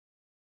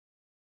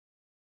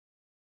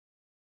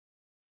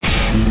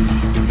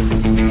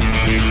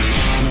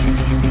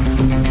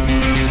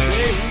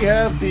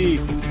have the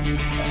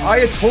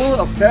Ayatollah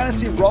of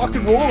fantasy rock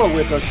and roller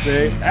with us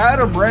today,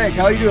 Adam Rank.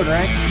 How you doing,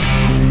 Rank?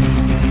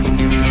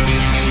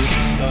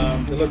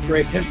 It looked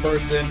great in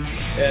person,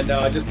 and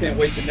I just can't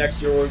wait till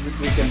next year where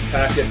we can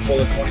pack it full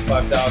of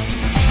 25,000.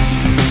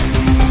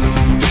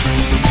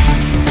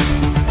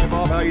 Hey,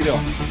 Bob, how you doing?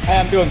 Hey,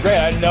 I'm doing great.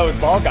 I didn't know it was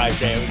Ball Guys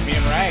Day. It was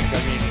being ranked. I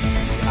mean,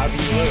 how do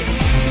you lose?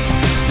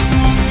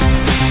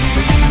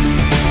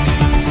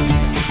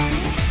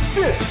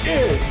 This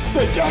is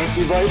the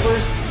Dynasty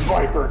Vipers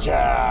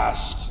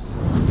Vipercast.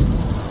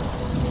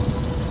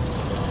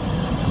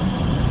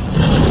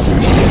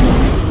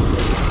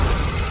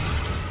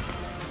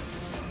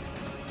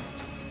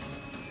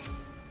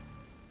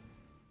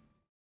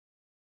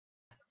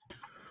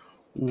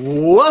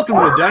 Welcome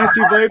to the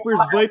Dynasty Vipers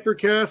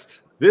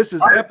Vipercast. This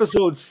is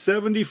episode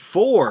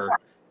 74.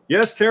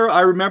 Yes, Tara,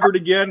 I remembered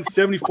again,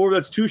 74.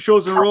 That's 2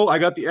 shows in a row. I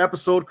got the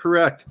episode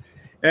correct.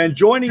 And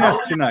joining us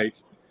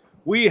tonight,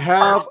 we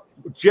have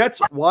Jets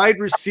wide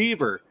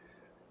receiver,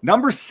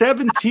 number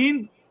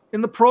 17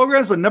 in the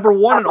programs, but number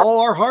 1 in all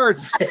our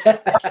hearts,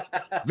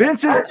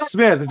 Vincent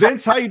Smith.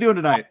 Vince, how you doing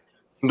tonight?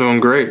 Doing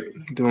great.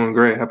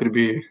 Happy to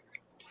be here.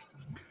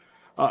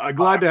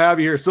 Glad to have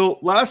you here. So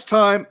last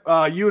time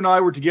you and I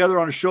were together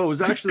on a show, it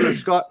was actually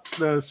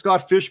the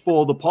Scott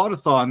Fishbowl, the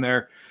Podathon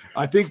there.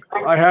 I think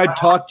I had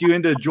talked you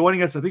into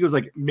joining us. I think it was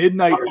like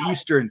midnight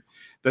Eastern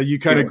that you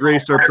kind of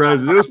graced our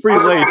presence. It was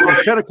pretty late. It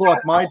was 10 o'clock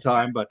my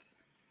time, but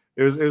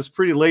it was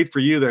pretty late for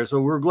you there.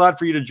 So we're glad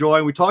for you to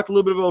join. We talked a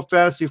little bit about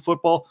fantasy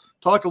football,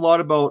 talked a lot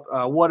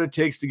about what it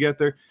takes to get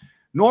there.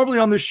 Normally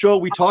on this show,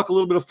 we talk a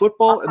little bit of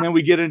football and then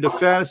we get into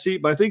fantasy.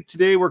 But I think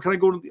today we're kind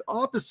of going to the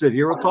opposite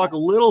here. We'll talk a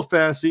little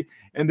fantasy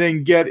and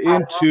then get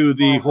into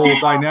the whole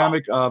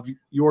dynamic of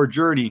your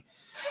journey.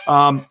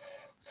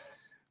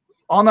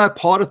 On that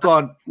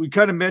Podathon, we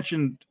kind of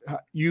mentioned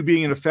you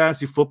being in a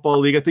fantasy football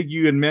league. I think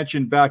you had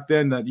mentioned back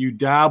then that you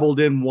dabbled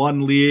in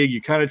one league. You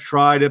kind of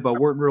tried it, but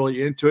weren't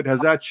really into it.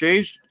 Has that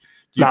changed?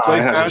 Do you play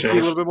fantasy a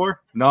little bit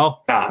more? No?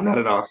 Nah, not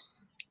at all.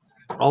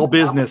 All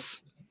business.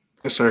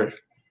 Yes, sir.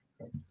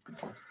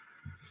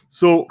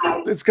 So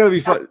it's going to be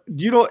fun.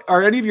 Do you know,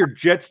 are any of your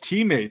Jets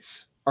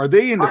teammates, are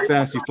they into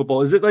fantasy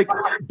football? Is it like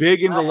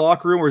big in the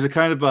locker room or is it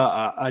kind of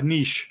a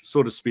niche,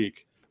 so to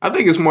speak? I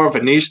think it's more of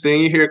a niche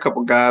thing. You hear a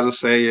couple guys will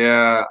say,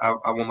 yeah,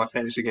 I want my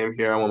fantasy game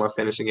here. I want my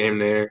fantasy game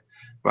there.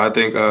 But I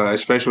think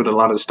especially with a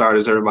lot of the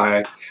starters,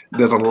 everybody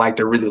doesn't like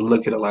to really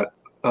look at a lot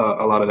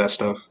of that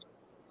stuff.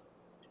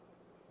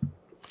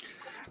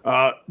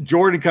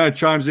 Jordan kind of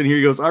chimes in here.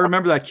 He goes, I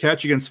remember that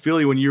catch against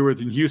Philly when you were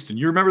in Houston.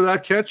 You remember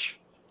that catch?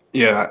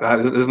 Yeah,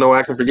 there's no way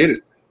I can forget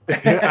it.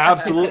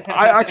 Absolutely.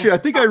 I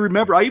think I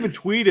remember. I even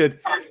tweeted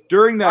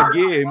during that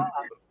game,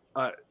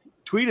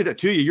 tweeted it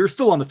to you. You're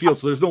still on the field,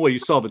 so there's no way you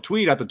saw the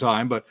tweet at the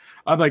time. But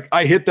I'm like,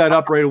 I hit that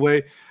up right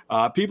away.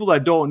 People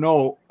that don't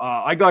know,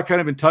 I got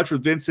kind of in touch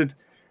with Vincent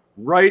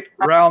right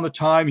around the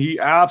time he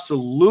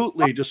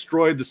absolutely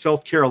destroyed the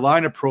South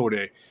Carolina Pro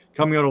Day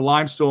coming out of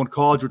Limestone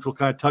College, which we'll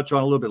kind of touch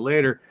on a little bit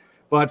later.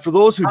 But for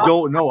those who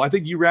don't know, I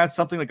think you ran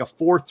something like a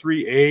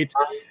 4.38.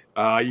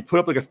 You put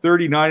up like a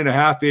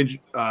 39.5-inch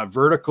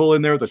vertical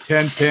in there with a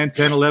 10-10,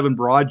 10-11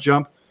 broad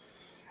jump.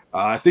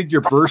 I think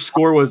your burst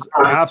score was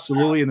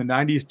absolutely in the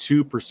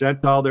 92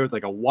 percentile there with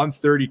like a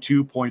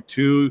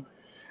 132.2.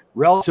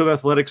 Relative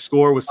athletic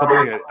score was something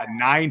like a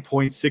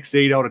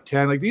 9.68 out of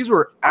 10. Like these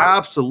were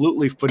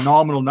absolutely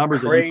phenomenal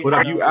numbers that you put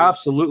up. You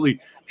absolutely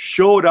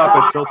showed up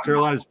at South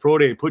Carolina's Pro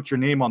Day and put your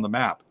name on the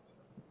map.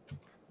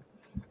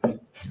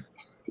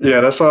 Yeah,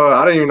 that's all.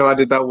 I didn't even know I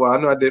did that well. I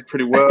know I did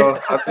pretty well.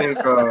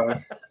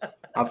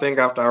 I think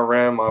after I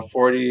ran my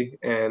 40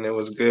 and it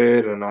was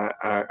good, and I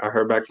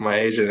heard back from my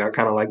agent, I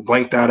kind of like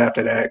blanked out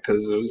after that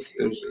because it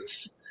was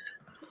just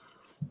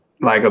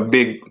like a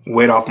big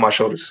weight off my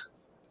shoulders.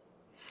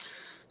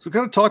 So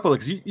kind of talk about it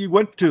because you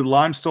went to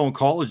Limestone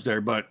College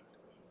there, but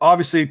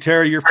obviously,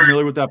 Terry, you're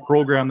familiar with that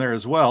program there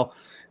as well.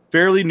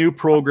 Fairly new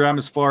program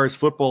as far as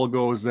football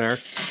goes there,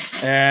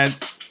 and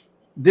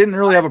didn't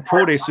really have a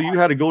pro day, so you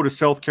had to go to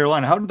South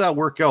Carolina. How did that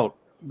work out?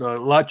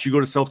 Let you go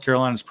to South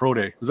Carolina's pro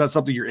day? Was that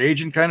something your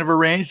agent kind of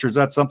arranged, or is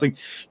that something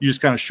you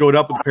just kind of showed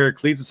up with a pair of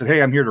cleats and said,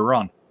 hey, I'm here to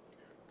run?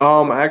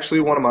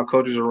 Actually, one of my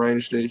coaches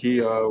arranged it.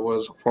 He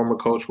was a former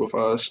coach with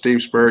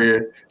Steve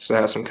Spurrier, so I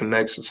had some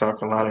connects in South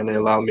Carolina, and they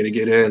allowed me to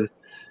get in.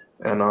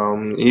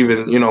 And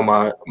even,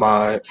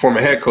 my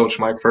former head coach,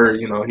 Mike Furr,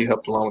 he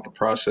helped along with the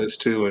process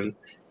too and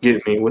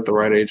get me with the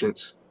right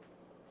agents.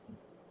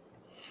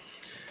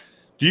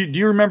 Do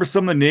you remember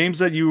some of the names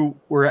that you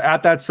were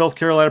at that South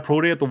Carolina Pro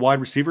Day at the wide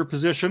receiver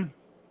position?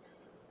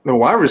 The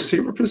wide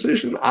receiver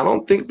position, I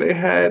don't think they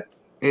had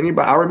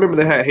anybody. I remember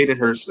they had Hayden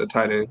Hurst at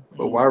tight end,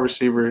 but wide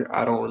receiver,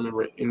 I don't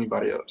remember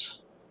anybody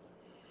else.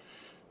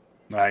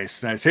 Nice.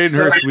 Hayden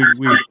Hurst,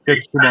 we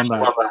picked him on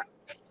that.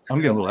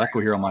 I'm getting a little echo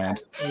here on my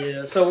end.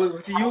 Yeah, so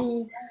with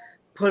you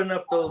putting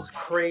up those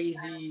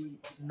crazy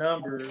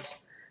numbers,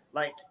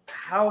 like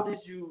how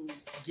did you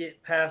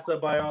get passed up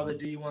by all the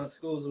D1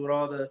 schools with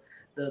all the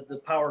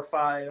Power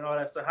 5 and all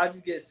that stuff? How'd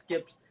you get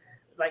skipped?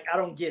 Like, I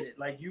don't get it.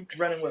 Like, you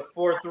running with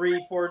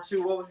 4.3,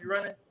 4.2. What was you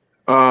running?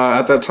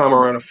 At that time,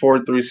 I ran a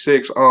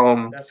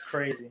 4.36. That's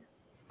crazy.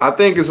 I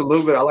think it's a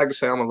little bit. I like to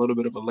say I'm a little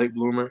bit of a late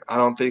bloomer. I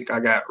don't think I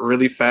got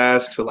really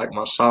fast to like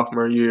my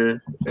sophomore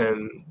year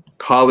in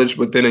college,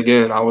 but then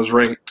again, I was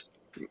ranked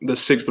the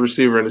 6th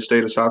receiver in the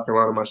state of South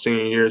Carolina my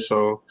senior year,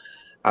 so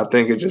I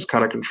think it just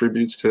kind of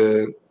contributes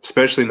to,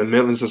 especially in the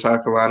Midlands of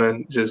South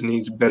Carolina, just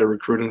needs better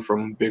recruiting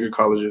from bigger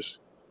colleges.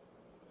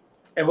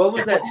 And what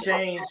was that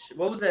change?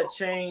 What was that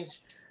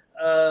change?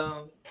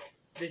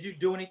 Did you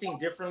do anything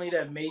differently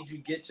that made you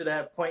get to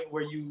that point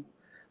where you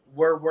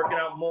were working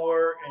out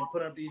more and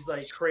putting up these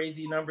like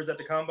crazy numbers at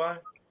the combine?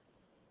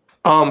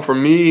 For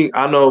me,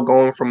 I know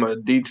going from a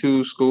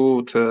D2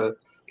 school to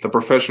the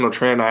professional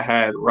training I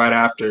had right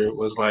after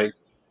was like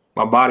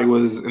my body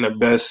was in the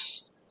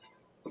best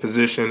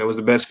position. It was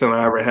the best feeling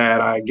I ever had.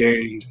 I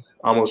gained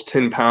almost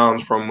 10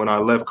 pounds from when I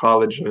left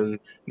college in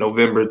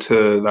November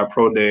to that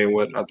pro day in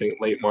what I think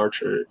late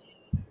March or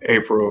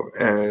April,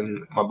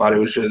 and my body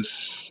was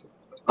just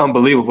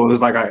unbelievable. It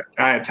was like I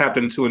had tapped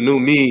into a new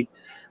me,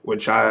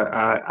 which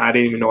I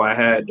didn't even know I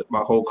had my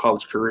whole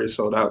college career.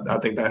 So that I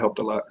think that helped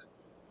a lot.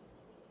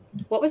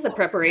 What was the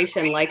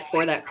preparation like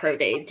for that pro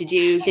day? Did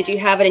you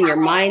have it in your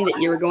mind that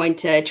you were going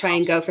to try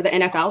and go for the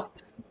NFL?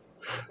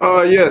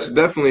 Yes,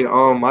 definitely.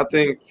 I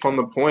think from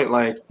the point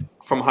like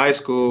from high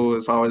school,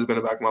 it's always been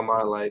in the back of my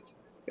mind like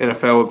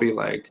NFL would be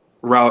like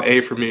route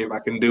A for me if I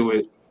can do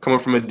it. Coming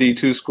from a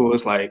D2 school,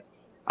 it's like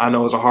I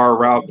know it's a hard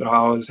route, but I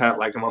always had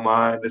like in my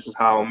mind, this is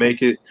how I'll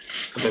make it.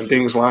 And then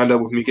things lined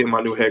up with me getting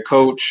my new head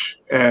coach.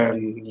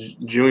 And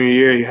junior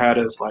year, he had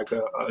us like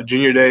a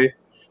junior day.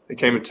 They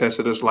came and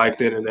tested us,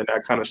 liked it, and then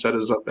that kind of set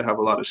us up to have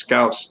a lot of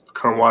scouts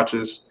come watch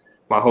us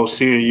my whole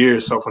senior year.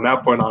 So from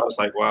that point on, I was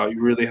like, wow,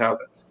 you really have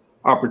an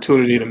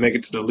opportunity to make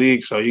it to the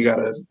league, so you got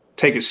to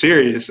take it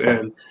serious.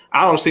 And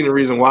I don't see the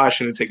reason why I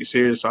shouldn't take it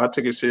serious. So I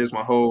took it serious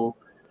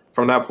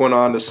from that point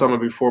on, the summer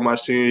before my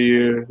senior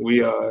year.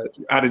 We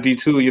out of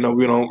D2,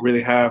 we don't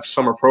really have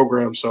summer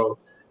programs, so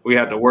we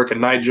had to work the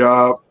night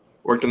job,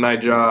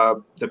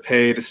 to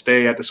pay to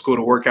stay at the school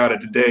to work out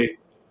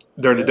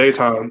during the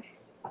daytime.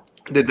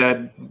 Did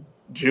that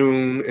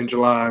June and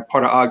July,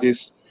 part of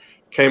August.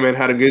 Came in,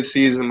 had a good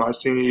season my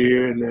senior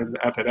year, and then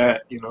after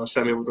that,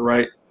 set me with the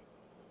right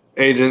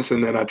agents,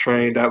 and then I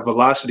trained at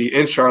Velocity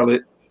in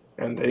Charlotte,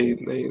 and they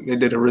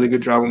did a really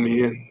good job with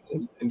me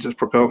and just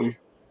propelled me.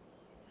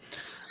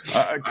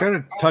 Kind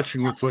of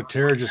touching with what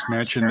Tara just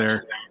mentioned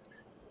there.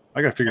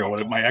 I got to figure out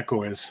what my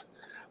echo is.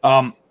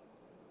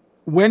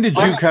 When did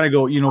you kind of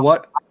go, you know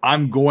what?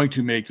 I'm going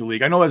to make the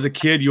league. I know as a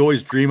kid, you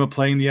always dream of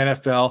playing the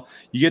NFL.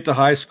 You get to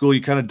high school,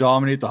 you kind of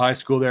dominate the high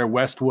school there,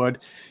 Westwood.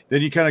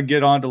 Then you kind of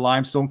get on to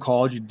Limestone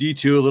College,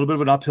 D2, a little bit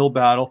of an uphill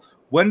battle.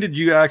 When did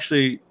you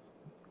actually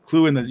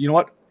clue in that, you know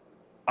what?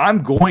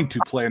 I'm going to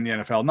play in the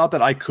NFL. Not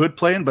that I could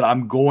play in, but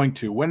I'm going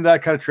to. When did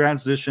that kind of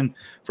transition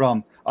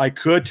from I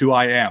could to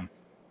I am?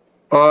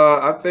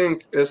 I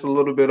think it's a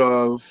little bit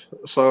of,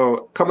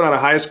 so coming out of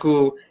high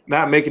school,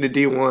 not making the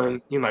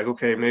D1, you're like,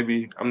 okay,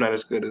 maybe I'm not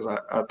as good as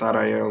I thought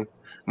I am.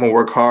 I'm going to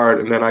work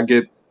hard. And then I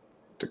get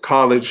to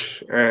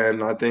college,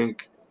 and I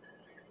think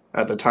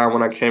at the time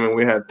when I came in,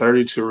 we had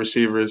 32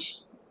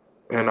 receivers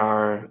in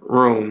our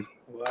room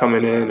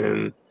coming in.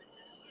 And,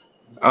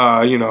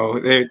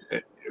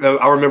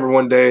 I remember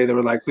one day they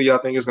were like, who y'all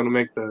think is going to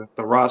make the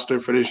roster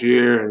for this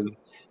year? And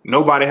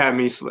nobody had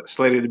me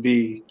slated to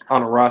be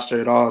on a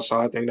roster at all. So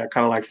I think that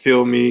kind of like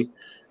filled me.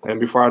 And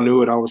before I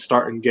knew it, I was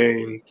starting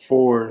game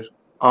 4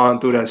 on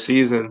through that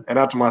season. And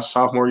after my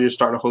sophomore year,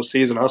 starting the whole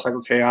season, I was like,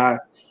 okay, I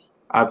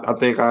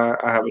think I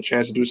have a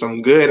chance to do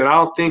something good. And I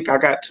don't think I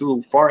got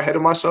too far ahead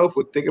of myself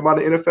with thinking about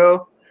the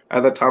NFL.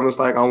 At that time, it's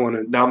like I want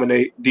to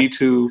dominate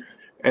D2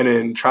 and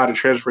then try to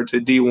transfer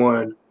to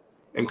D1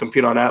 and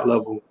compete on that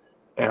level.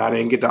 And I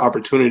didn't get the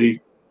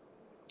opportunity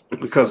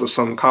because of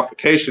some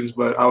complications,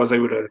 but I was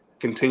able to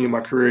continue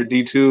my career at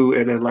D2.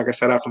 And then, like I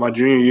said, after my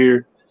junior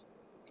year,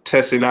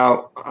 testing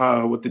out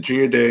with the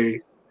junior day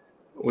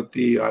with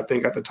I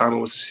think at the time it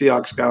was the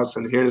Seahawks scouts,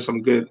 and hearing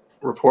some good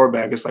report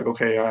back, it's like,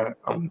 okay,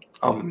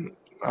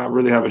 I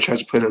really have a chance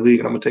to play in the league,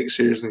 and I'm going to take it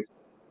seriously.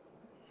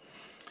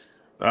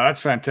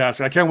 That's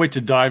fantastic. I can't wait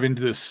to dive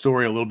into this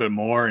story a little bit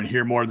more and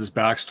hear more of this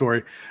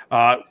backstory.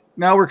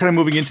 Now we're kind of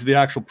moving into the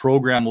actual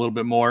program a little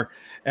bit more.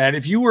 And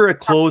if you were a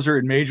closer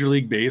in Major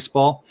League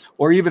Baseball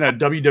or even a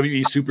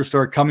WWE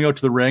superstar coming out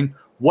to the ring,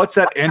 what's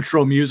that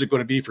intro music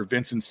going to be for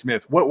Vincent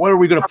Smith? What are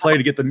we going to play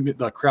to get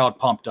the crowd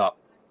pumped up?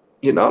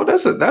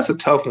 That's a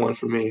tough one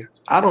for me.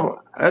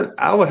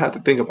 I would have to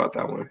think about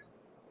that one.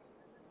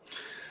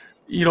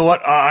 You know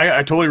what?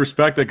 I totally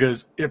respect that,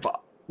 because if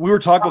we were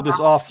talking about this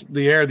off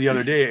the air the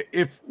other day,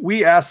 if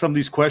we asked some of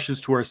these questions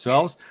to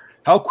ourselves,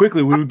 how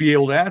quickly would we be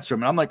able to answer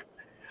them? And I'm like,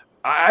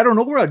 I don't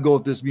know where I'd go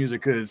with this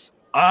music, because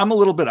I'm a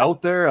little bit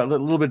out there, a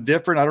little bit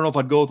different. I don't know if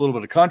I'd go with a little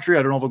bit of country.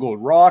 I don't know if I'd go with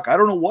rock. I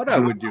don't know what I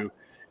would do.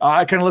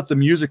 I kind of let the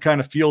music kind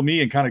of feel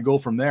me and kind of go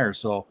from there.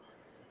 So,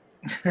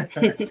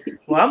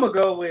 well, I'm gonna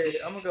go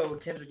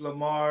with Kendrick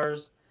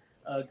Lamar's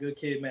 "Good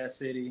Kid, Mad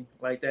City."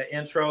 Like that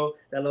intro,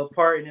 that little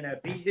part, and then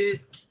that beat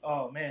hit.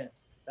 Oh man,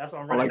 That's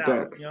what I'm I running like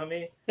out. that. You know what I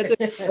mean? That's a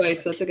good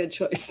choice. That's a good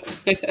choice.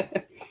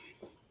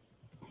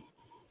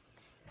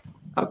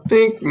 I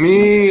think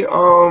me,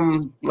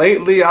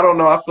 lately, I don't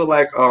know. I feel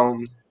like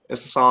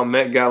it's the song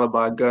Met Gala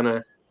by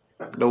Gunna.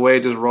 The way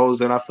it just rolls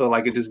in, I feel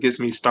like it just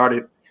gets me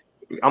started.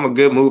 I'm a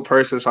good mood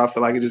person, so I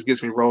feel like it just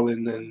gets me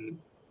rolling, and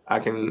I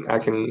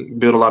can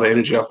build a lot of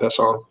energy off that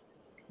song.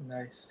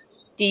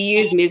 Nice. Do you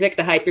use music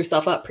to hype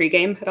yourself up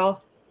pregame at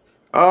all?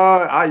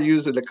 I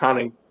use it to kind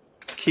of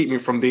keep me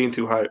from being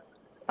too hyped.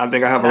 I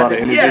think I have a lot of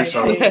energy, Yes.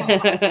 so I did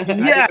the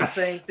Yes.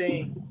 same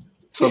thing.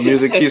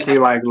 music keeps me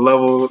like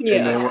level, Yeah.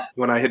 and then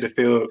when I hit the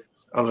field,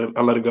 I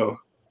let it go.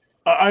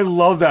 I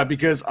love that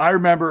because I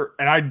remember,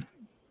 and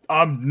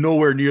I'm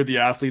nowhere near the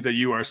athlete that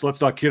you are, so let's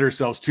not kid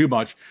ourselves too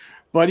much.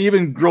 But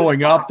even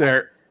growing up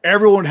there,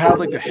 everyone had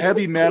like the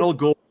heavy metal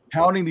go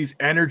pounding these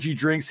energy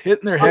drinks,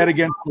 hitting their head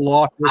against the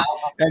locker.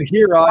 And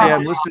here I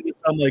am listening to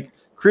some like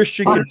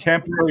Christian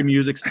contemporary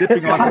music,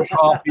 sipping on some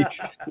coffee,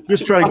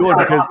 just trying to go in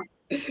because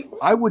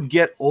I would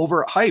get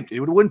overhyped.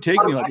 It wouldn't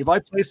take me like if I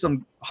play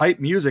some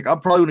hype music, I'm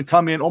probably going to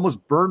come in,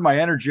 almost burn my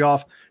energy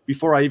off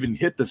before I even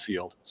hit the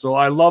field. So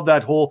I love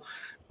that whole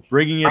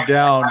bringing it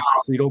down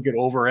so you don't get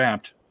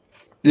overamped.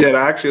 Yeah,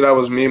 actually, that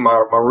was me.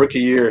 My rookie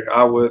year,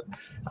 I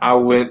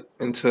went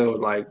into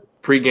like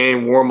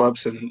pregame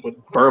warmups and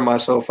would burn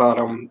myself out.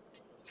 I'm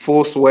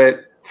full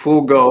sweat,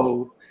 full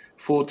go,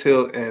 full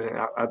tilt, and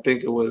I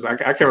think it was I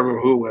can't remember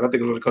who it was. I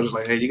think it was the coach was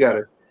like, "Hey, you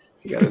gotta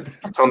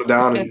tone it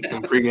down in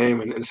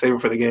pregame and save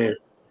it for the game."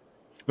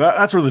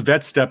 That's where the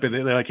vets step in.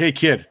 They're like, "Hey,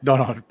 kid,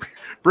 no,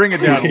 bring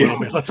it down a little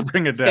bit. Let's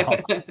bring it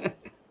down."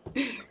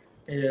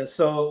 Yeah,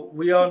 so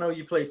we all know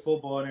you play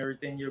football and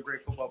everything. You're a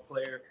great football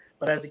player.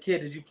 But as a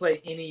kid, did you play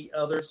any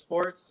other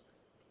sports?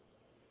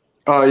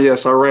 Yeah,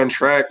 so I ran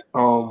track. I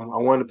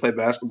wanted to play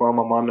basketball.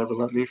 My mom never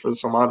let me for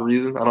some odd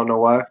reason. I don't know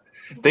why.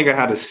 I think I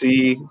had a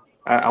C.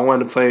 I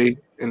wanted to play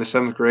in the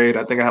 7th grade.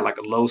 I think I had like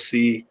a low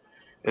C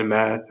in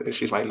math. And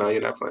she's like, "No,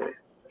 you're not playing."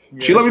 Yeah,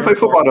 She let me play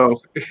football though.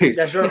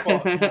 That's your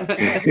fault.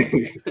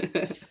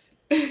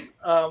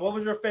 What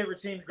was your favorite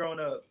teams growing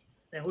up?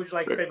 And who's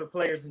like your favorite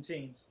players and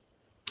teams?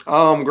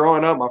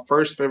 Growing up, my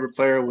first favorite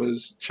player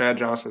was Chad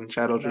Johnson,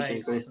 Chad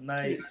Ochocinco.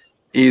 Nice.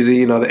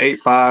 Easy, the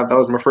 8'5". That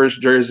was my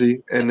first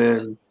jersey, and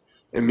then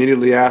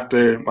immediately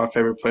after, my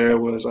favorite player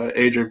was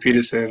Adrian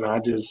Peterson. I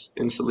just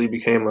instantly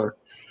became a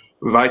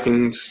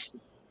Vikings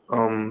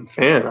fan.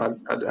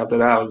 After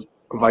that, I was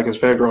a Vikings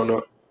fan growing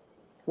up.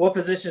 What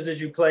positions did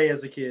you play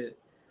as a kid?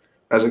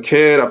 As a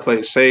kid, I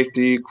played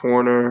safety,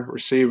 corner,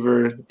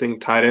 receiver. I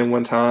think tight end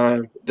one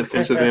time,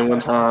 defensive end one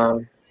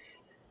time.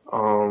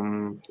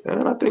 And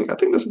I think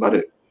that's about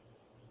it.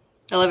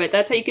 I love it.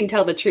 That's how you can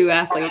tell the true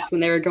athletes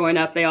when they were growing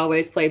up. They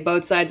always played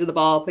both sides of the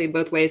ball, played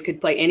both ways, could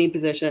play any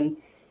position.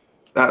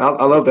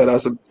 I love that.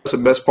 That's the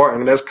best part. I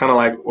mean, that's kind of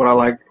like what I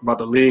like about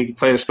the league.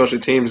 Playing special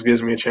teams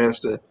gives me a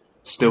chance to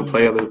still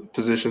play other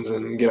positions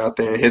and get out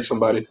there and hit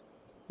somebody.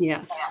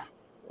 Yeah.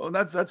 Well,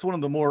 that's one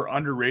of the more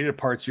underrated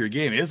parts of your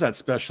game is that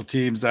special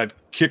teams, that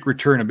kick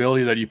return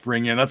ability that you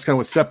bring in. That's kind of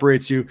what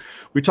separates you.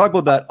 We talk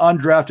about that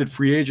undrafted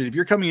free agent. If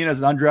you're coming in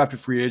as an undrafted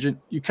free agent,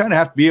 you kind of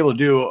have to be able to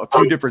do a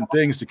few different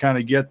things to kind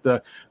of get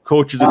the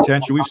coach's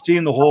attention. We've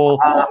seen the whole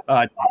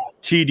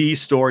TD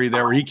story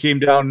there where he came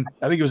down,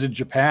 I think it was in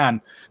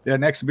Japan. They had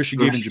an exhibition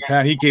game in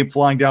Japan. He came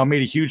flying down,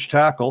 made a huge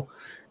tackle.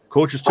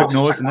 Coaches took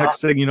notice. The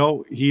next thing you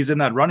know, he's in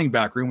that running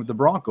back room with the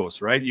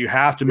Broncos, right? You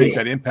have to make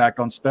that impact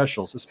on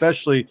specials,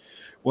 especially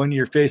when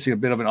you're facing a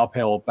bit of an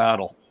uphill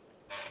battle.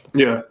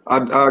 Yeah, I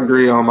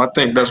agree. I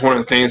think that's one of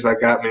the things that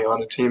got me on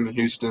the team in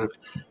Houston.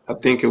 I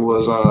think it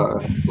was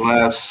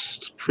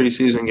last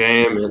preseason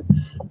game, and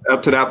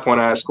up to that point,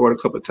 I had scored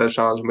a couple of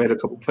touchdowns, made a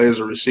couple of plays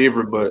as a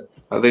receiver. But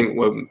I think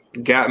what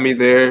got me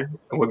there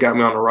and what got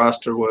me on the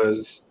roster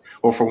was,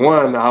 well, for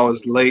one, I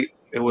was late.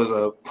 It was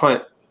a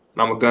punt,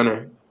 and I'm a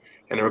gunner,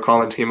 and they were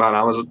calling team out.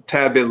 I was a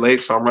tad bit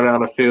late, so I'm running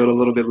out of the field a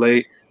little bit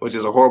late, which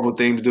is a horrible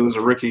thing to do as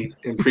a rookie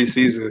in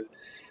preseason.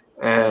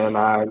 And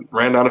I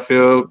ran down the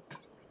field,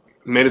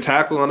 made a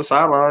tackle on the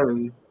sideline,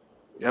 and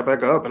got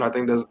back up. And I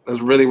think that's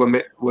really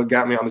what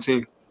got me on the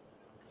team.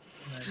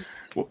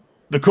 Well,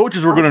 the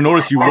coaches were going to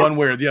notice you one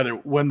way or the other.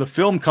 When the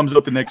film comes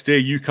out the next day,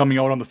 you coming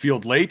out on the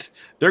field late,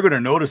 they're going to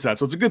notice that.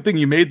 So it's a good thing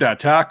you made that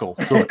tackle.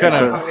 So it kind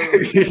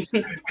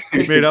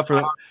of made up for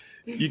that.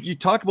 You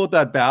talk about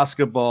that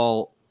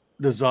basketball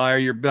desire.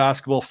 You're a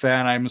basketball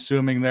fan, I'm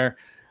assuming there.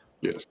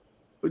 Yes.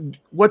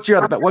 What's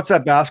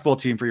that basketball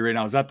team for you right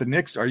now? Is that the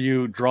Knicks? Are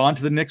you drawn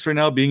to the Knicks right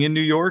now, being in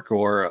New York,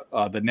 or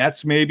the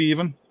Nets? Maybe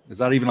even is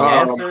that even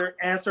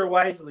answer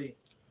wisely?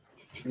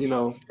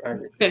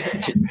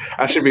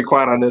 I should be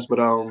quiet on this, but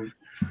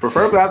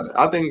preferably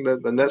I think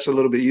that the Nets are a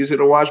little bit easier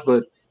to watch,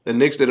 but the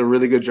Knicks did a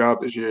really good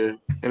job this year,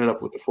 ended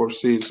up with the 4th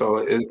seed.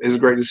 So it's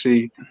great to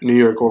see New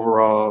York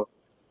overall.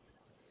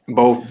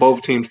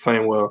 Both teams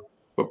playing well,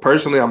 but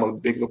personally, I'm a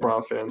big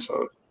LeBron fan,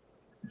 so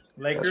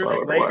Lakers.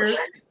 Watch.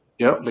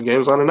 Yep, the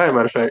game's on tonight,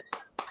 matter of fact.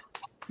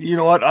 You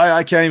know what?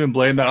 I can't even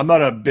blame that. I'm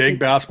not a big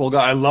basketball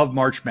guy. I love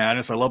March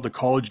Madness. I love the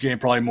college game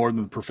probably more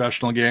than the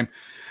professional game.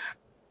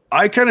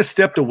 I kind of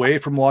stepped away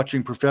from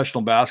watching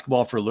professional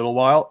basketball for a little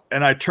while,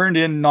 and I turned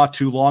in not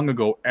too long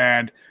ago,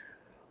 and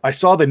I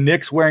saw the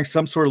Knicks wearing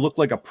some sort of looked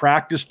like a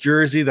practice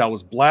jersey that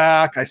was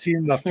black. I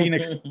seen the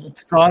Phoenix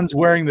Suns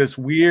wearing this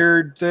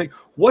weird thing.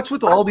 What's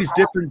with all these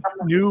different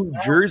new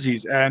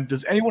jerseys? And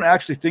does anyone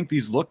actually think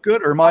these look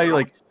good, or am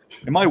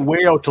I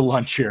way out to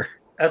lunch here?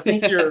 I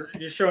think you're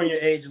showing your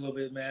age a little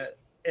bit, Matt.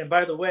 And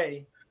by the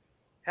way,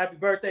 happy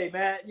birthday,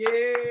 Matt!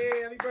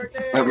 Yay! Happy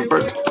birthday! Happy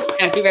birthday!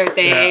 Happy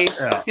birthday!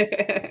 Yeah.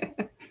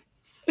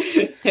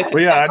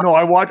 Well, yeah, I know.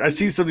 I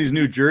see some of these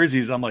new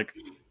jerseys. I'm like,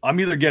 I'm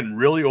either getting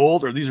really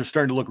old or these are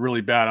starting to look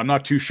really bad. I'm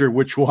not too sure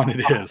which one it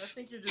is. I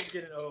think you're just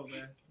getting old,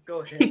 man. Go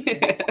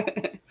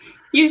ahead.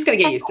 You just gotta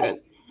get used to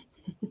it.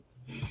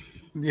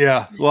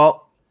 Yeah.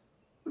 Well,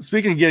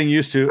 speaking of getting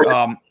used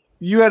to,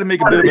 you had to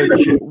make a bit of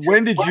a change.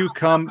 When did you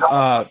come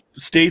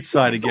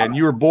stateside again?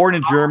 You were born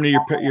in Germany.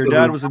 Your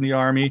dad was in the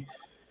Army.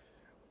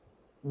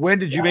 When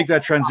did you make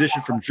that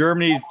transition from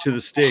Germany to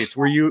the States?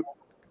 Were you?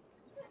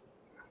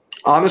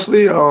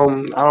 Honestly, I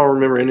don't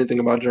remember anything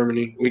about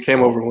Germany. We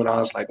came over when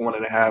I was like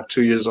 1.5,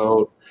 2 years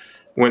old.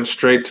 Went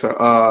straight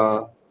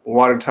to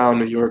Watertown,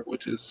 New York,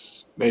 which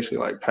is basically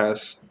like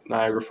past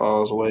Niagara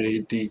Falls, way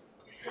deep,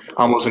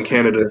 almost in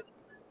Canada.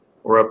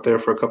 We're up there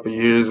for a couple of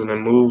years and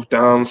then moved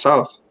down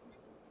south.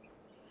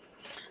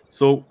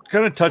 So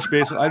kind of touch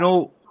base. I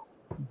know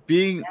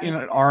being in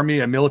an army,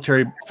 a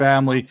military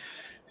family,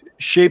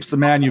 shapes the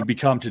man you've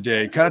become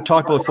today. Kind of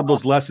talk about some of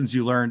those lessons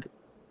you learned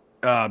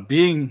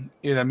being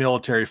in a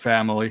military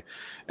family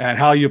and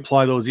how you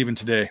apply those even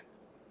today.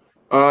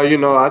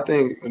 I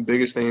think the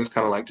biggest thing is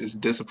kind of like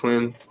just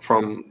discipline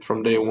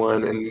from day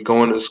one, and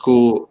going to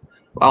school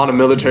on a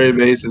military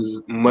base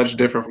is much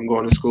different from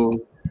going to school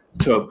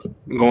to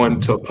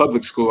going to a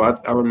public school.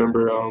 I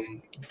remember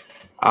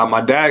my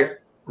dad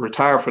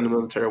retired from the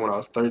military when I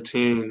was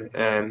 13,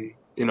 and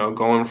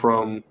going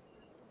from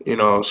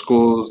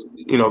schools,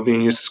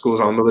 being used to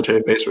schools on a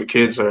military base where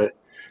kids are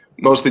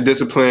mostly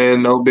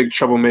disciplined, no big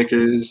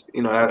troublemakers,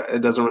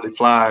 it doesn't really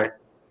fly.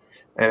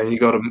 And you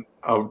go to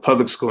a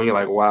public school and you're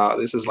like, wow,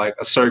 this is like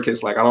a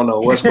circus. Like, I don't know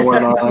what's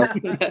going on.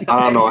 I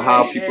don't know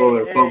how people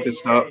are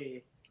focused up.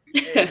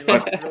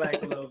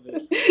 Relax a little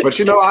bit. But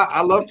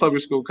I love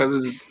public school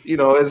because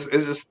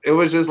it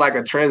was just like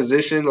a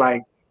transition.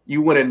 Like,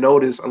 you wouldn't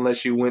notice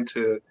unless you went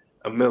to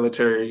a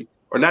military,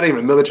 or not even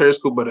a military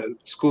school, but a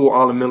school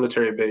on a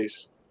military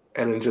base,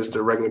 and then just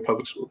a regular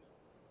public school.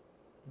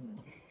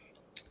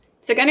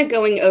 So kind of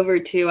going over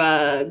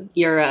to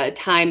your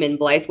time in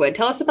Blythewood,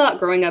 tell us about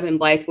growing up in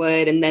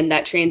Blythewood and then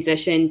that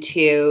transition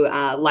to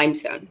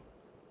Limestone.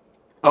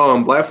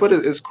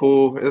 Blythewood is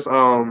cool. It's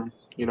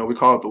we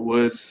call it the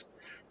woods.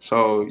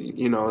 So,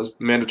 it's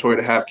mandatory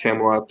to have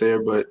camo out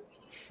there, but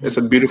it's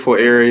a beautiful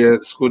area.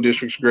 The school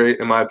district's great,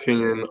 in my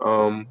opinion.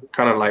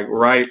 Kind of like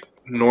right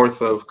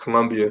north of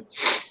Columbia.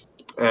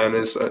 And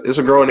it's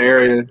a growing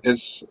area.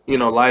 It's,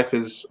 life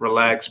is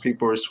relaxed.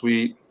 People are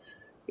sweet.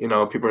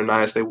 People are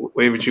nice. They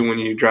wave at you when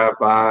you drive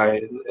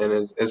by, and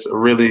it's a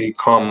really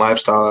calm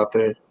lifestyle out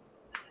there.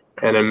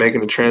 And then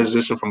making the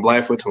transition from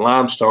Blythewood to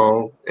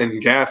Limestone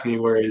and Gaffney,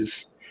 where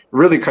it's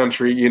really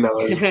country,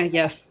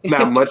 yes,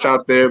 not much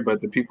out there, but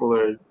the people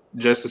are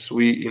just as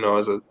sweet.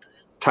 It's a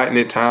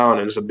tight-knit town,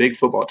 and it's a big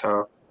football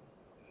town.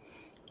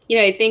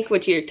 I think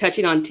what you're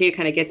touching on too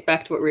kind of gets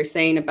back to what we were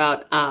saying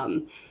about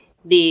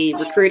the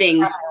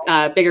recruiting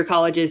bigger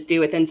colleges do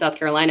within South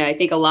Carolina. I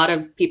think a lot of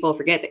people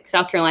forget that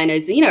South Carolina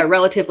is, a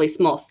relatively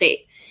small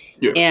state.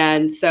 Yeah.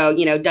 And so,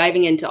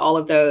 diving into all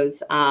of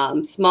those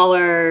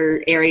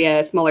smaller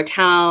area, smaller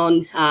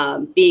town,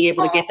 being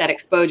able to get that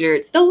exposure,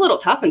 it's still a little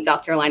tough in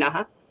South Carolina,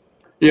 huh?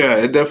 Yeah,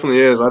 it definitely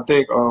is. I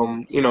think,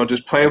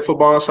 just playing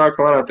football in South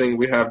Carolina, I think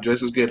we have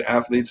just as good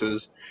athletes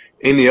as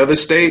any other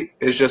state.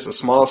 It's just a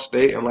small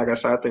state. And like I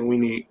said, I think we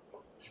need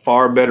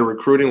far better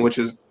recruiting,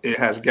 it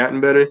has gotten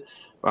better.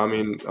 I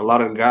mean, a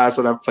lot of the guys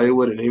that I've played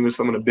with, and even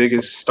some of the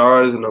biggest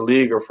stars in the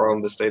league, are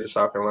from the state of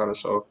South Carolina.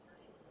 So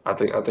I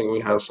think we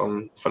have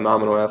some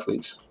phenomenal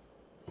athletes.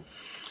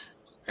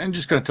 And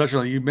just kind of touching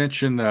on it, you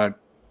mentioned that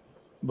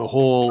the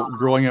whole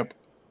growing up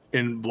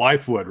in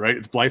Blythewood, right?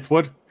 It's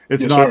Blythewood.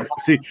 It's not. Sir.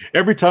 See,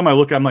 every time I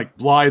look, I'm like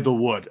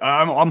Blythewood.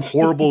 I'm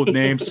horrible with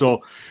names.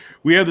 So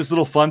we have this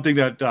little fun thing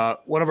that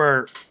one of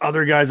our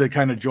other guys that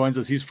kind of joins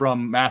us, he's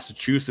from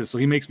Massachusetts. So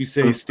he makes me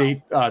say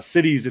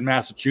cities in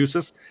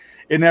Massachusetts.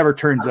 It never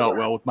turns out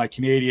well with my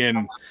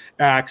Canadian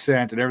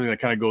accent and everything that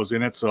kind of goes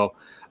in it. So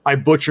I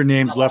butcher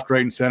names left,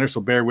 right, and center.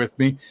 So bear with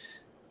me.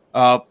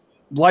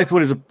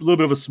 Blythewood is a little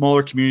bit of a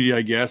smaller community,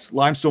 I guess.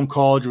 Limestone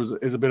College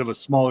is a bit of a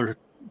smaller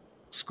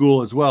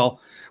school as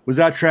well. Was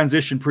that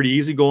transition pretty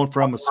easy going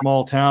from a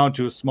small town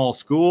to a small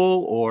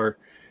school, or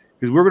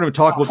because we're going to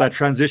talk about that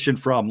transition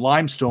from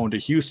Limestone to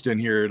Houston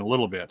here in a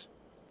little bit?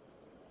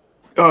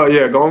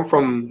 Yeah, going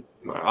from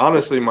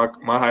honestly, my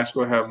high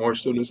school had more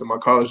students than my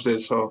college did,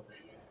 so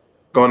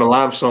going to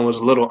Limestone was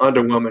a little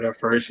underwhelming at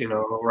first.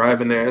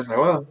 Arriving there, it's like,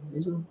 well,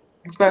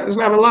 it's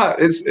not a lot.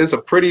 It's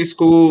a pretty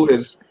school.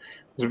 It's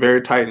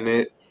very tight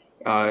knit.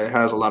 It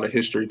has a lot of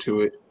history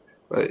to it.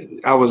 But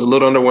I was a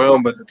little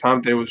underwhelmed, but the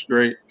time there was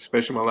great,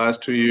 especially my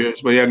last 2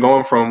 years. But yeah,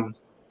 going from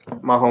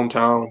my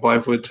hometown,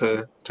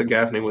 Blythewood, to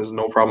Gaffney was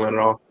no problem at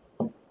all.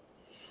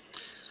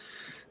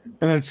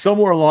 And then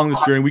somewhere along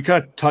this journey, we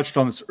kind of touched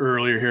on this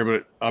earlier here,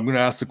 but I'm going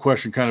to ask the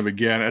question kind of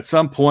again. At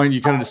some point,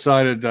 you kind of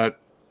decided that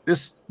the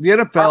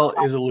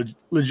NFL is a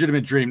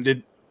legitimate dream.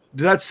 Did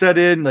that set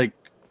in, like,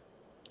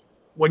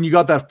 when you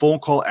got that phone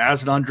call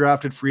as an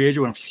undrafted free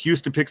agent, when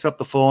Houston picks up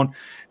the phone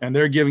and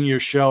they're giving you a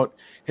shout,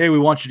 hey, we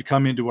want you to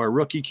come into our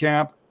rookie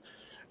camp?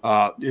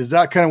 Is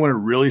that kind of when it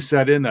really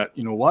set in that,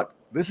 you know what,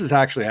 this is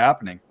actually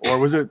happening? Or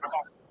was it,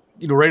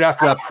 right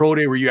after that pro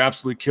day where you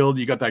absolutely killed,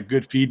 you got that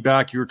good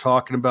feedback you were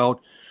talking about?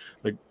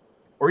 Like,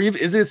 or even,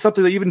 is it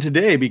something that even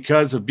today,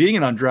 because of being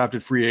an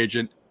undrafted free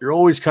agent, you're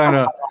always kind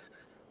of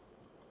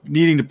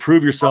needing to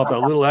prove yourself that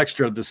little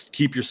extra to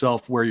keep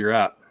yourself where you're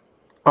at?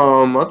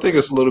 I think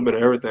it's a little bit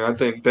of everything. I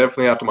think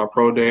definitely after my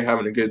pro day,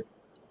 having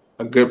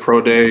a good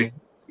pro day,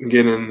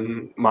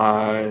 getting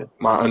my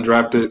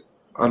undrafted,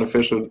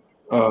 unofficial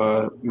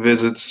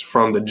visits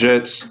from the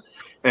Jets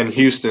and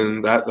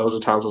Houston. Those are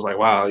times I was like,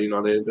 wow,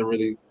 they're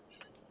really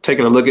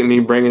taking a look at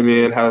me, bringing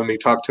me in, having me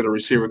talk to the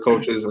receiver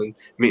coaches and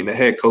meeting the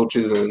head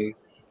coaches and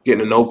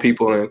getting to know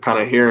people and kind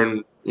of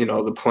hearing,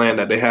 the plan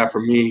that they have for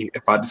me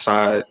if I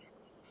decide,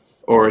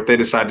 or if they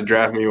decide to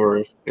draft me, or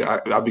if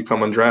I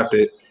become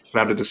undrafted. And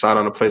I have to decide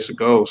on a place to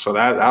go. So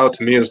that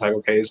to me is like,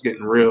 okay, it's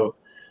getting real.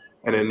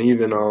 And then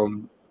even,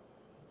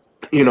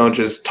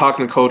 just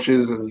talking to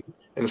coaches and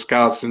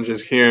scouts and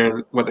just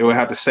hearing what they would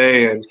have to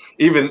say, and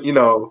even,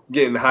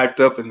 getting hyped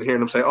up and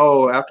hearing them say,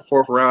 oh, after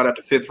 4th round,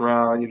 after 5th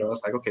round,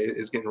 it's like, okay,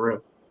 it's getting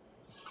real.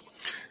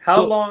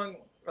 How long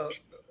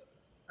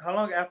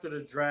after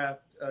the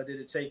draft did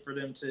it take for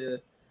them to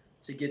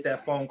get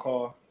that phone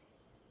call?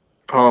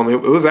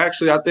 It was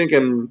actually, I think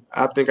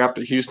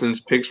after Houston's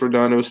picks were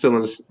done, it was still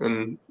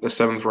in the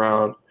 7th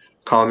round,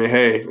 calling me,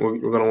 hey, we're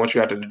going to want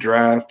you after the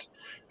draft.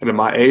 And then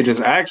my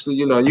agents, actually,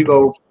 you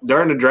go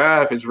during the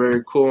draft, it's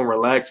very cool and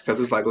relaxed because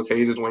it's like, okay,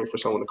 you're just waiting for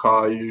someone to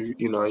call you,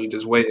 you're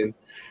just waiting.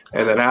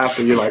 And then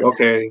after, you're like,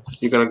 okay,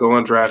 you're going to go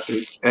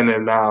undrafted. And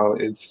then now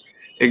it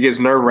gets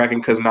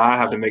nerve-wracking because now I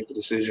have to make the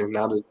decision.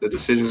 Now the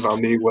decision's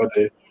on me,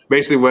 whether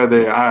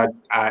I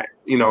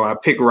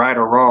pick right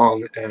or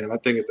wrong. And I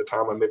think at the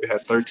time I maybe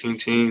had 13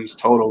 teams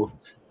total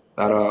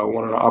that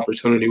wanted an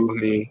opportunity with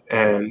me.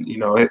 And,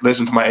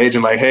 listen to my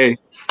agent like, hey,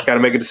 got to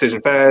make a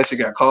decision fast. You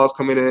got calls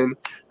coming in.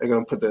 They're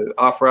going to put the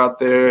offer out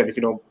there. And if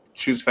you don't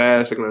choose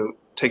fast, they're going to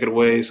take it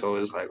away. So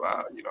it's like,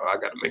 wow, I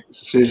got to make this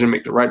decision,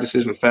 make the right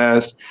decision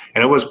fast.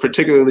 And it was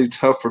particularly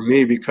tough for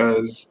me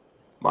because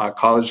my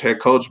college head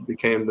coach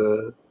became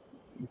the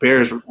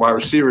Bears wide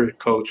receiver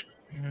coach.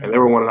 And they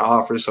were one of the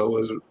offers, so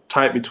it was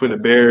tight between the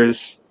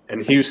Bears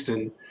and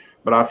Houston.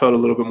 But I felt a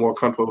little bit more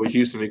comfortable with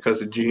Houston because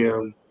the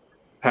GM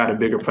had a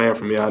bigger plan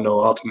for me. I know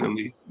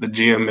ultimately the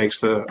GM makes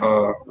the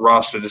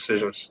roster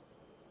decisions.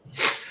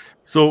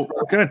 So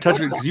kind of touch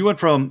me, because you went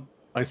from,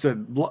 I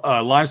said,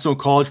 Limestone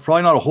College,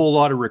 probably not a whole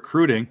lot of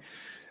recruiting.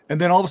 And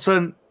then all of a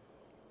sudden,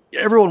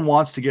 everyone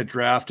wants to get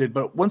drafted.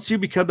 But once you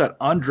become that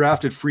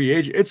undrafted free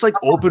agent, it's like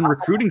open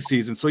recruiting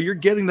season. So you're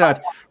getting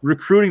that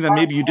recruiting that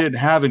maybe you didn't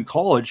have in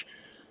college.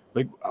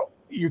 Like,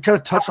 you kind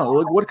of touched on,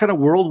 like, what kind of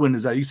whirlwind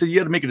is that? You said you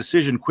had to make a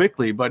decision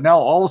quickly, but now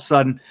all of a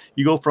sudden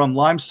you go from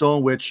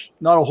Limestone, which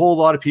not a whole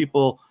lot of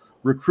people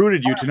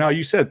recruited you, to now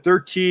you said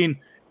 13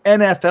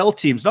 NFL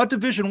teams, not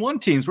Division I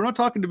teams. We're not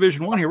talking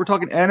Division I here. We're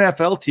talking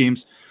NFL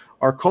teams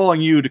are calling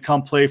you to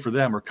come play for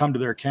them or come to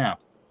their camp.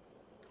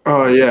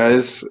 Oh yeah,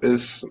 it's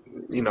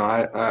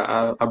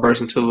I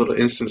burst into a little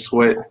instant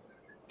sweat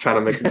trying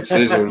to make a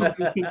decision.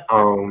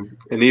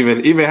 And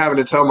even having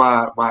to tell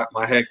my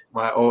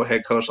old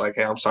head coach, like,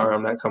 hey, I'm sorry,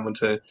 I'm not coming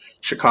to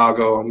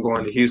Chicago. I'm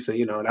going to Houston.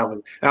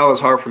 That was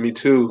hard for me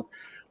too.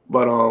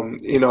 But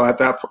at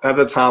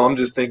the time, I'm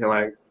just thinking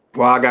like,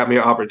 well, I got me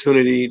an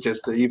opportunity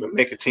just to even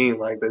make a team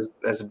like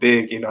that's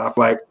big. I feel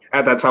like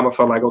at that time I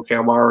felt like, okay,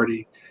 I'm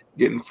already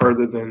getting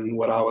further than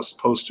what I was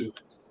supposed to.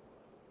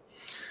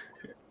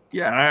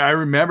 Yeah, and I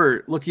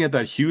remember looking at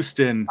that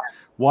Houston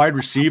wide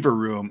receiver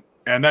room.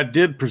 And that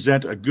did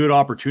present a good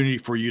opportunity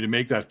for you to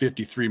make that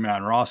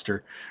 53-man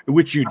roster,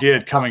 which you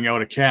did coming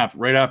out of camp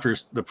right after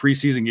the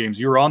preseason games.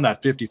 You were on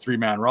that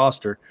 53-man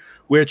roster,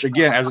 which,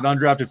 again, as an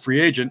undrafted free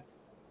agent,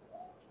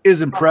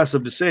 is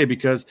impressive to say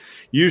because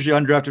usually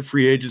undrafted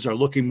free agents are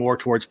looking more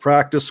towards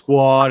practice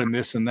squad and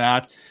this and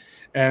that.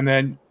 And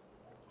then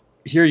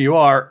here you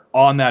are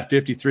on that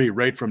 53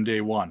 right from day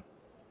one.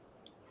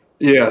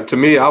 Yeah, to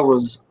me, I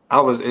was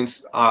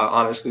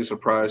honestly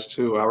surprised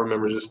too. I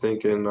remember just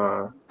thinking,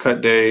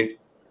 cut day,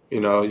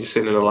 you're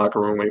sitting in the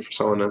locker room waiting for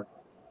someone to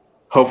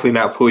hopefully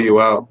not pull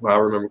you out. But I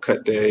remember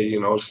cut day,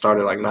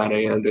 started like 9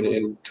 a.m. and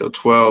until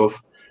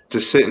 12,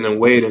 just sitting and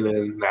waiting,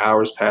 and the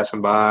hours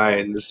passing by,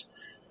 and just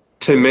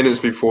 10 minutes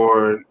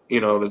before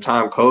the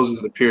time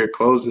closes, the period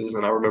closes,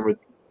 and I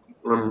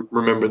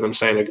remember them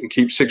saying they can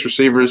keep 7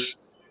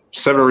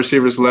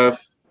 receivers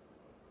left.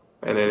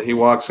 And then he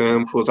walks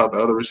in, pulls out the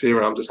other receiver.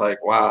 And I'm just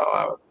like,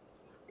 wow,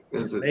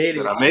 did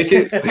I make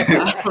it?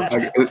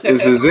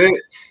 Is this it?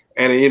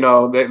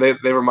 And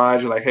they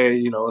remind you like, hey,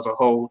 it's a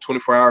whole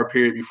 24-hour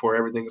period before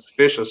everything is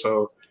official.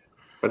 So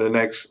for the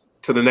next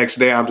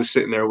day, I'm just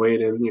sitting there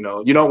waiting. You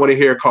don't want to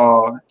hear a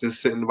call,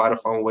 just sitting by the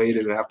phone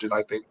waiting. And after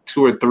like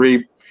 2 or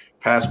 3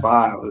 passed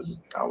by,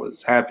 I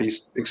was happy,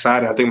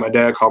 excited. I think my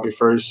dad called me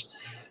first,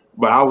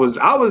 but I was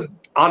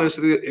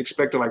honestly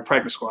expecting like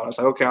practice squad. I was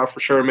like, okay, I'll for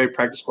sure make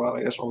practice squad.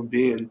 Like that's what I'm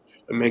being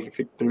and make a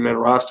 53-man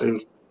roster.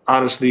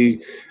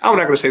 Honestly, I'm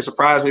not going to say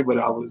surprised me, but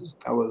I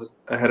was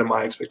ahead of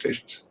my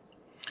expectations.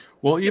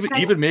 Well,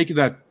 even making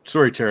that,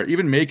 sorry, Tara,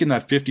 even making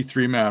that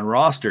 53-man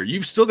roster,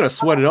 you've still got to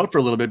sweat it out for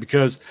a little bit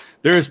because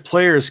there's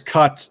players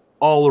cut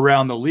all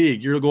around the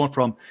league. You're going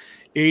from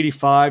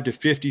 85 to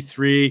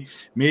 53.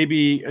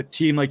 Maybe a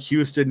team like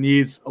Houston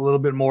needs a little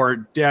bit more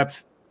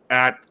depth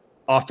at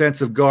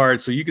offensive guard.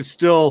 So you could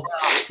still,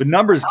 the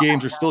numbers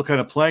games are still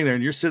kind of playing there,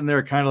 and you're sitting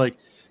there kind of like,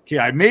 okay,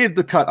 I made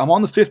the cut. I'm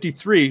on the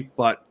 53,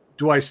 but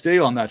do I stay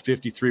on that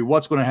 53?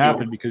 What's going to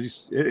happen?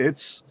 Because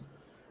it's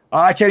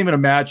I can't even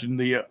imagine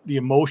the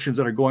emotions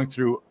that are going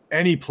through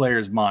any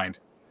player's mind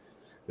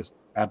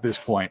at this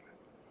point.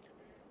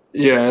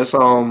 Yeah, it's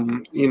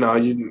I'm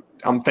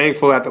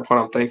thankful at the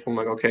point. I'm thankful. I'm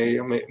like, okay,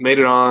 I made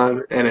it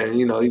on, and then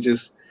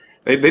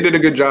they did a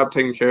good job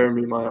taking care of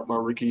me my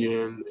rookie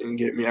year and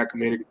getting me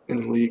acclimated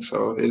in the league.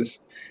 So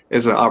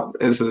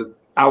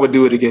I would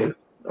do it again.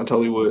 I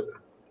totally would.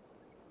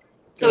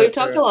 So we've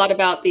talked a lot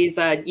about these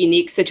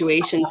unique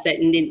situations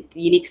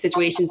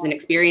and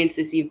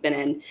experiences you've been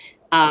in.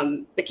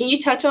 But can you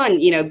touch on,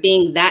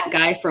 being that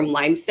guy from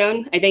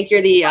Limestone? I think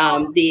you're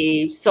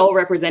the sole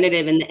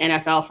representative in the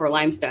NFL for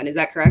Limestone. Is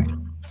that correct?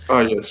 Oh,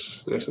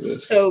 yes. Yes, it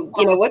is. So,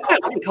 what's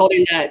that like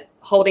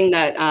holding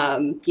that,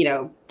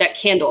 that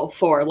candle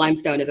for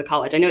Limestone as a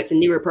college? I know it's a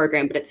newer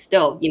program, but it's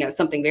still,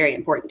 something very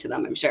important to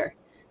them, I'm sure.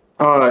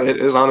 It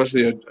is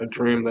honestly a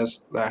dream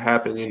that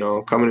happened,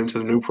 coming into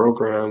the new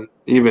program.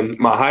 Even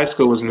my high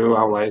school was new.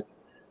 I'm like,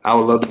 I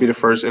would love to be the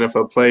first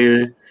NFL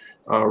player,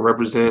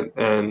 represent,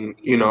 and,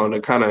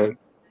 to kind of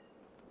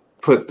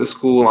put the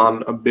school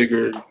on a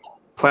bigger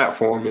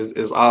platform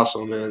is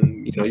awesome.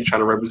 And, you try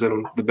to represent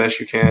them the best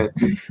you can.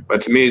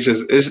 But to me, it's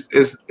just,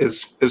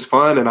 it's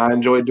fun, and I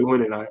enjoy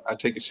doing it. I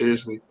take it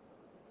seriously.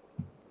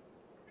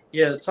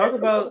 Yeah. Talk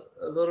about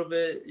a little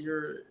bit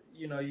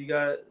you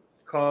got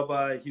called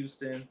by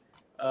Houston.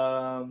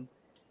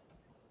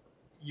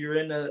 You're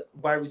in the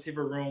wide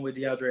receiver room with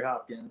DeAndre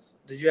Hopkins.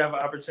 Did you have an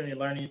opportunity to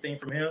learn anything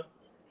from him?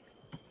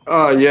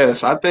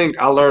 Yes, I think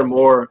I learned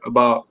more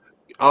about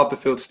off the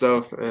field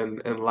stuff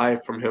and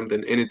life from him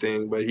than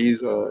anything. But I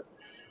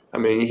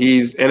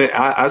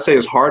say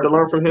it's hard to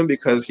learn from him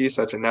because he's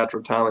such a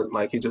natural talent.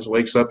 Like he just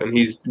wakes up and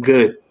he's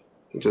good.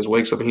 He just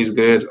wakes up and he's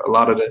good. A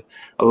lot of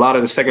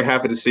the second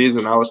half of the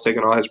season, I was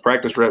taking all his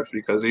practice reps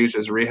because he was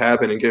just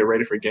rehabbing and getting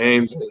ready for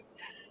games. And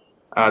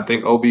I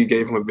think OB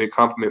gave him a big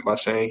compliment by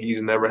saying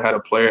he's never had a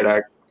player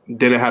that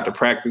didn't have to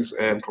practice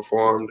and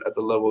performed at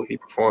the level he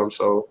performed.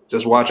 So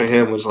just watching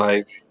him was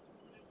like,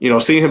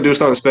 seeing him do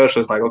something special,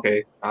 it's like,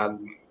 okay,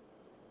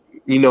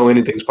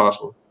 anything's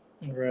possible.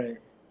 Right.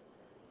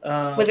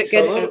 Was it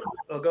good?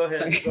 Go ahead.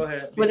 Sorry. Go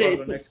ahead. Was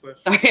it? Next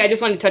question. Sorry, I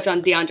just wanted to touch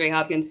on DeAndre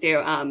Hopkins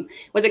too.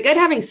 Was it good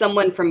having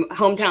someone from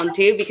hometown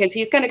too? Because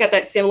he's kind of got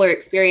that similar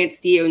experience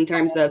to you in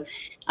terms of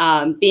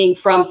being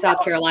from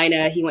South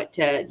Carolina. He went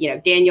to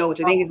Daniel,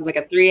 which I think is like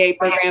a 3A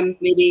program,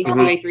 maybe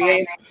 2A,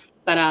 3A.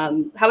 But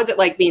how was it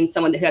like being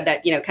someone that had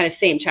that kind of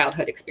same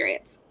childhood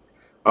experience?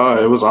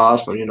 It was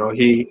awesome.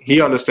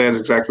 He understands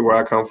exactly where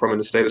I come from in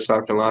the state of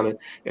South Carolina.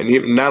 And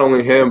even, not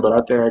only him, but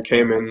I think I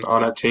came in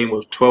on that team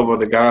with 12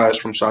 other guys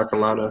from South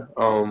Carolina.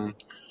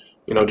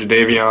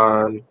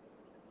 Jadavion,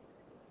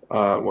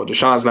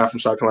 Deshaun's not from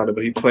South Carolina,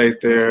 but he played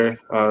there.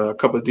 A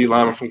couple of D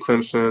linemen from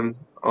Clemson.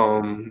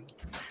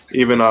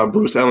 Even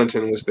Bruce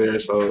Ellington was there.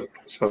 So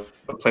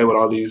I played with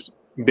all these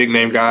big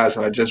name guys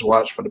that I just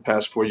watched for the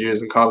past 4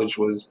 years in college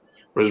was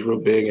real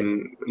big.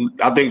 And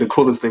I think the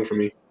coolest thing for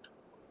me.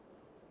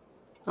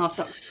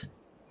 Awesome.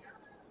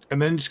 And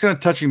then just kind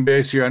of touching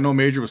base here, I know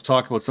Major was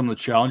talking about some of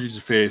the challenges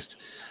you faced.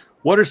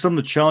 What are some of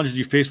the challenges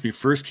you faced when you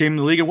first came in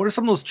the league, and what are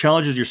some of those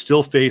challenges you're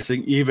still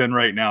facing even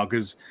right now?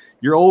 Because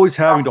you're always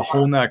having to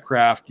hone that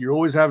craft. You're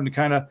always having to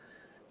kind of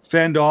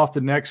fend off the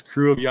next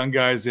crew of young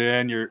guys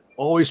in. You're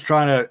always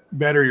trying to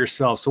better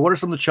yourself. So what are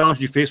some of the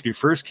challenges you faced when you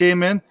first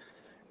came in?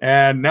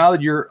 And now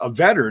that you're a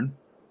veteran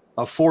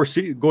of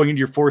going into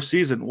your fourth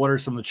season, what are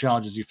some of the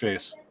challenges you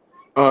face?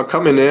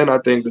 Coming in, I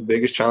think the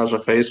biggest challenge I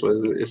faced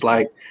was it's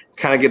like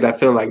kind of get that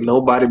feeling like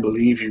nobody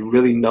believes you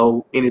really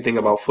know anything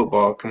about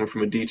football coming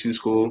from a D2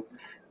 school.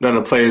 None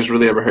of the players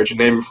really ever heard your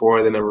name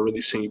before. They never really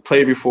seen you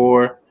play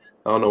before.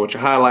 I don't know what your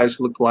highlights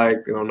look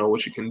like. They don't know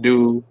what you can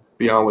do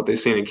beyond what they've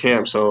seen in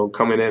camp. So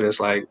coming in, it's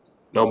like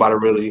nobody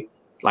really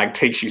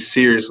takes you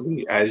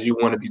seriously as you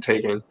want to be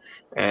taken.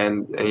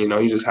 And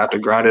you just have to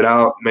grind it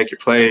out, make your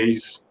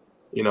plays.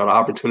 The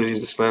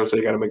opportunities are slim, so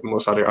you got to make the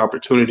most out of your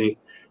opportunity.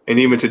 And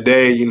even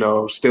today,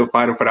 still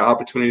fighting for the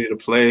opportunity to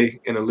play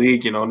in a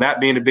league, not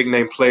being a big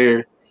name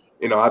player,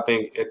 I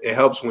think it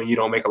helps when you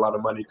don't make a lot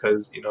of money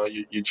because,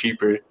 you're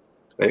cheaper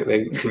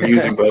they can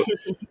use you,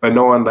 but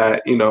knowing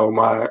that, you know,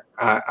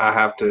 I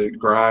have to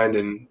grind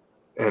and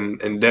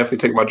definitely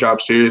take my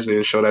job seriously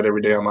and show that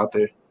every day I'm out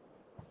there.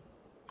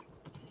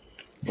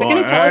 So can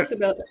you tell us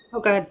about – oh,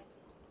 go ahead.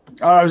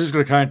 I was just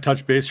going to kind of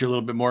touch base here a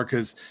little bit more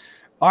because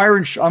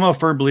I'm a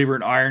firm believer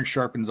in iron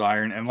sharpens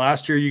iron. And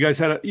last year you guys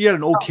had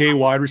an okay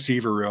wide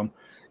receiver room.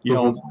 You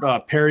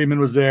know, Perryman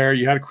was there.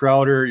 You had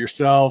Crowder,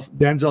 yourself.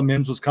 Denzel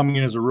Mims was coming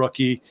in as a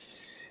rookie.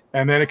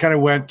 And then it kind of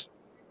went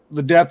 –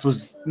 the depth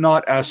was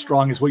not as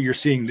strong as what you're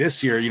seeing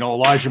this year. You know,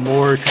 Elijah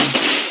Moore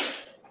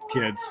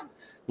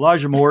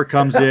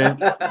comes in.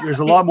 There's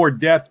a lot more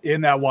depth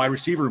in that wide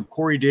receiver room.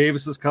 Corey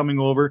Davis is coming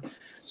over.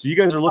 So you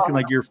guys are looking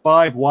like you're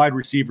 5 wide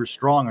receivers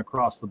strong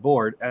across the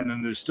board, and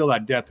then there's still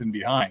that depth in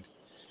behind.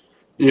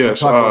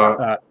 Yes.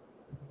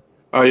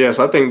 Yes,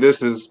 I think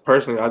this is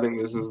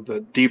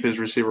the deepest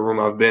receiver room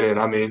I've been in.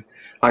 I mean,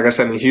 like I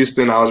said, in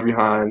Houston, I was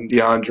behind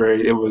DeAndre.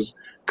 It was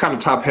kind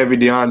of top-heavy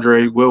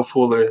DeAndre, Will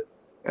Fuller,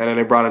 and then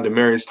they brought in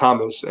Demaryius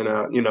Thomas,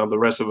 and, you know, the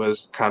rest of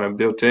us kind of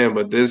built in.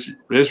 But this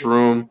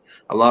room,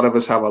 a lot of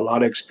us have a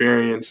lot of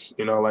experience,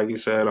 you know, like you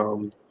said,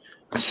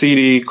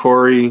 CD,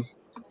 Corey,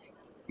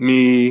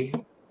 me,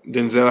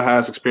 Denzel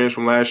has experience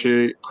from last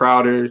year,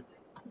 Crowder,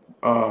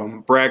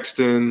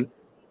 Braxton,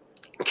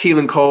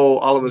 Keelan Cole,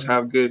 all of us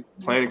have good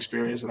playing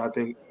experience, and I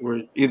think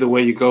either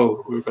way you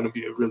go, we're going to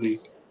be a really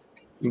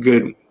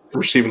good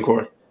receiving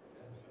core.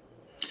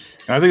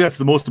 And I think that's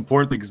the most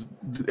important thing because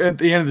at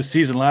the end of the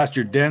season last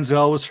year,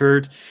 Denzel was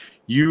hurt.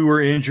 You were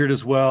injured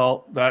as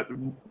well. That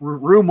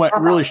room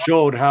really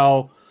showed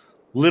how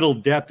little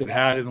depth it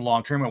had in the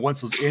long term. And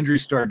once those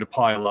injuries started to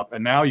pile up,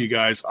 and now you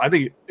guys, I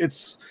think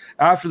it's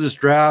after this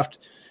draft,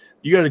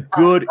 you got a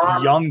good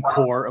young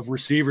core of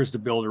receivers to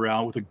build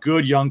around with a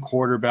good young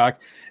quarterback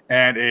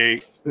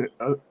and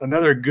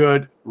another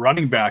good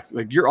running back.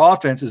 Like your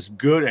offense is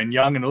good and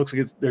young, and it looks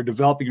like they're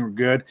developing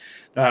good.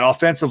 That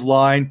offensive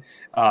line,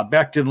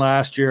 Becton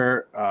last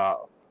year,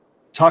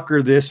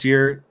 Tucker this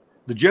year.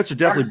 The Jets are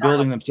definitely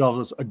building themselves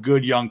as a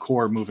good young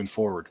core moving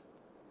forward.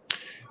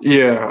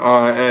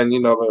 Yeah, and, you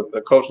know,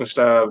 the coaching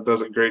staff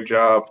does a great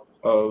job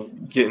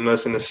of getting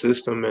us in the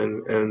system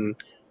and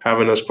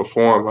having us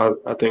perform.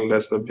 I think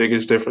that's the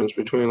biggest difference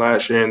between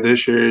last year and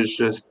this year is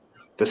just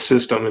the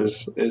system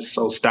is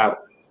so stout.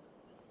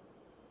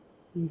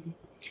 Mm-hmm.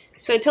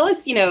 So tell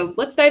us, you know,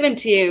 let's dive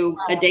into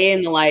a day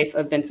in the life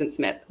of Vincent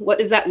Smith. What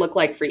does that look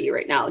like for you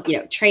right now? You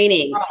know,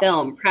 training,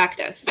 film,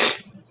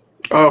 practice.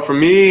 For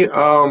me,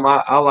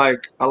 I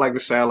like to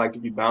say I like to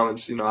be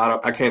balanced. You know,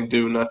 I can't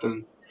do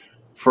nothing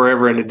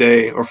forever in a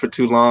day or for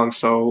too long.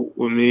 So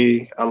with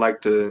me, I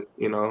like to,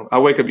 you know, I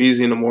wake up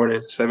easy in the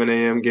morning, 7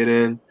 a.m., get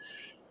in,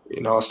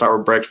 you know, I'll start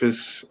with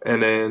breakfast.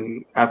 And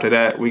then after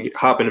that, we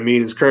hop into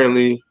meetings.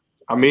 Currently,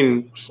 our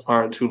meetings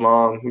aren't too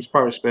long. We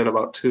probably spend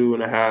about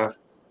 2.5,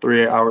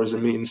 3 hours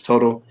in meetings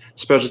total.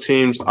 Special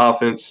teams,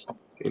 offense,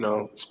 you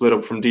know, split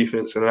up from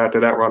defense. And after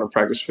that, we're on the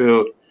practice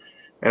field.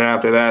 And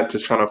after that,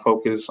 just trying to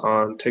focus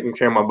on taking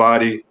care of my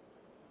body,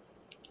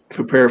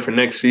 prepare for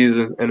next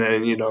season. And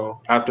then, you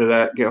know, after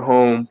that, get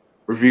home,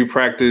 review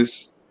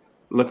practice,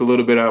 look a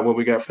little bit at what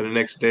we got for the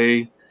next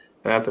day.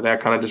 And after that,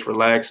 kind of just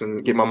relax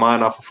and get my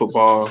mind off of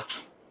football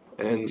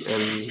and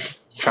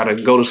try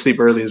to go to sleep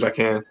early as I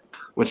can,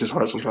 which is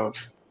hard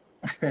sometimes.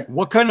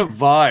 What kind of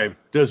vibe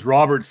does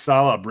Robert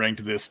Saleh bring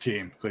to this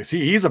team? Because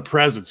he's a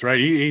presence, right?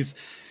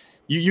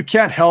 You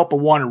can't help but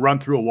want to run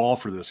through a wall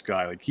for this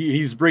guy. Like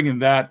he's bringing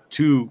that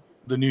to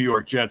the New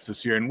York Jets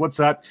this year. And what's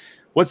that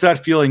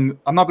feeling?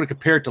 I'm not going to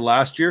compare it to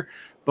last year,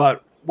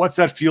 but what's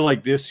that feel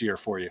like this year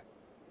for you?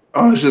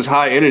 Oh, it's just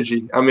high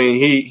energy. I mean,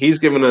 he's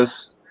given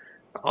us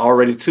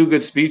already 2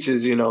 good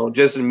speeches, you know,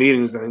 just in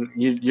meetings, and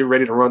you're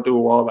ready to run through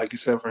a wall, like you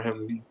said, for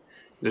him.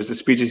 There's the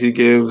speeches he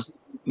gives,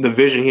 the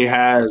vision he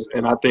has,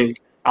 and I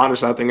think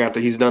after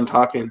he's done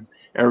talking,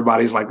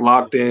 everybody's like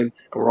locked in, and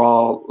we're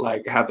all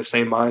like have the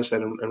same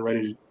mindset and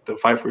ready to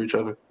fight for each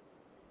other.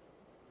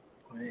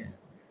 Man.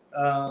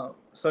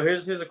 So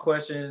here's a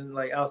question,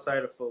 like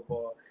outside of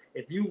football.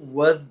 If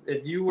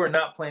you were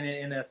not playing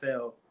in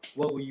NFL,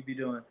 what would you be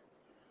doing?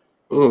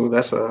 Ooh,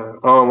 that's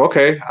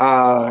okay.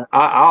 I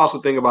also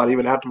think about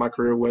even after my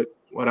career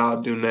what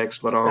I'll do next,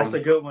 but that's a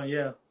good one,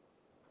 yeah.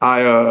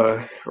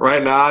 I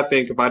right now I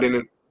think if I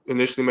didn't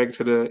initially make it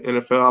to the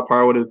NFL, I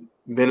probably would have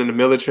been in the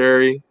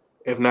military.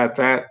 If not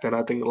that, then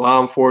I think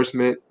law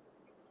enforcement,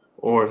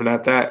 or if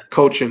not that,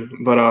 coaching.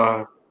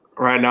 But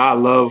right now I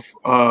love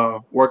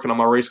working on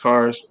my race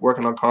cars,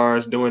 working on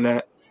cars, doing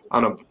that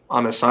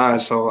on the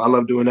side. So I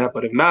love doing that.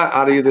 But if not,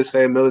 I'd either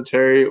say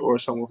military or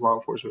something with law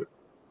enforcement.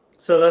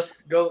 So let's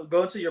go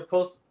into your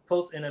post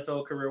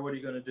NFL career. What are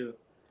you going to do?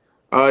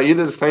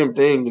 Either the same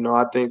thing. You know,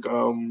 I think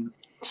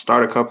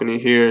start a company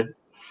here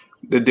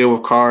to deal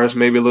with cars,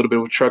 maybe a little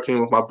bit with trucking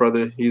with my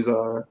brother. He's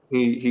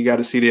he got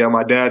a CDL.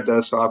 My dad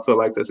does, so I feel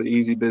like that's an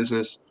easy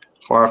business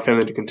for our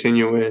family to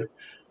continue in.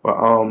 But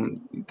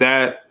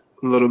that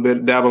a little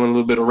bit, dabbling a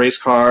little bit of race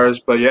cars.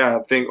 But yeah,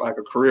 I think like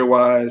a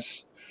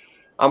career-wise,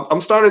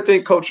 I'm starting to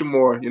think coaching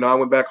more. You know, I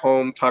went back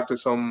home, talked to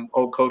some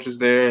old coaches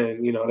there,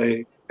 and you know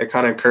they it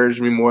kind of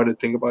encouraged me more to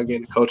think about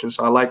getting coaching.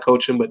 So I like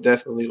coaching, but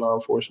definitely law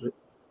enforcement.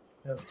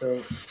 That's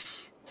dope.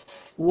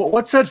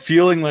 What's that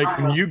feeling like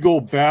when you go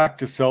back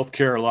to South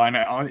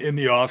Carolina in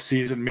the off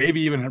season,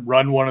 maybe even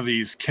run one of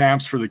these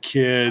camps for the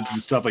kids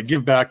and stuff, like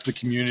give back to the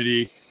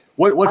community?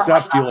 What's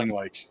that feeling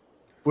like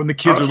when the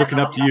kids are looking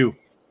up to you?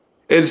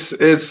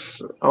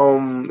 It's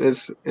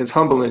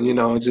humbling, you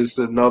know, just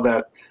to know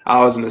that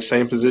I was in the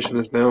same position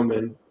as them,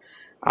 and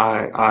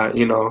I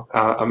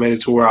made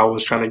it to where I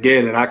was trying to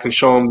get, and I can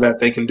show them that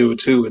they can do it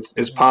too.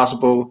 It's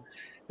possible.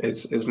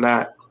 It's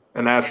not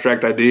an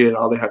abstract idea.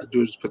 All they have to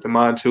do is put their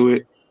mind to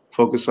it,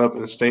 focus up,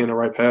 and stay in the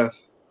right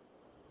path.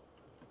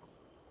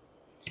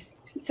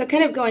 So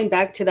kind of going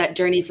back to that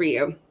journey for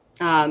you,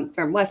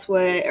 from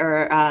Westwood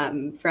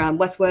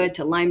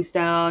to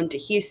Limestone to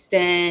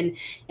Houston,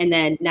 and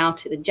then now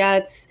to the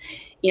Jets.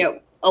 You know,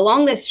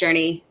 along this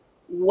journey,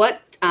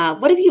 what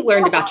have you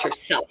learned about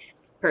yourself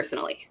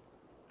personally?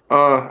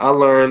 I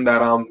learned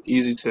that I'm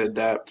easy to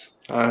adapt.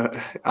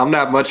 I'm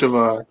not much of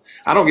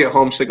I don't get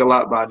homesick a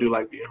lot, but I do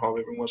like being home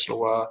every once in a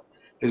while.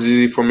 It's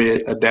easy for me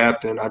to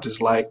adapt, and I just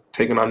like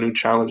taking on new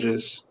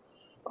challenges.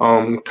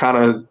 Kind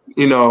of,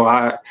 you know,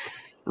 I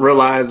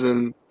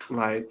realizing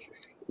like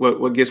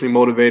what gets me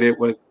motivated,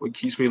 what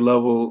keeps me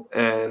level,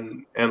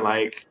 and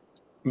like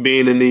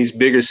being in these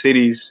bigger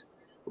cities,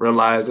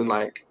 realizing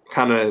like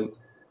kind of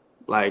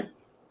like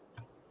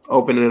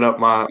opening up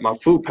my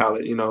food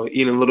palette, you know,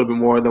 eating a little bit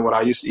more than what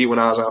I used to eat when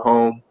I was at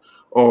home,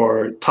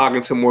 or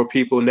talking to more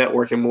people,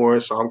 networking more.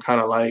 So I'm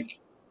kind of like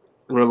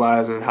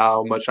realizing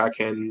how much I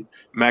can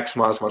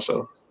maximize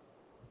myself.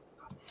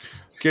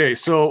 Okay,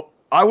 so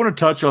I want to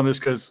touch on this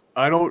because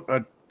I don't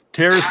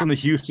Tara's from the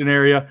Houston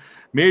area,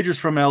 Major's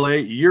from LA,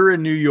 you're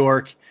in New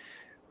York,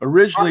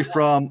 originally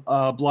from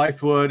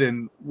Blythewood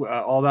and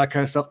all that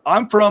kind of stuff.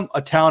 I'm from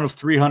a town of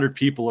 300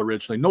 people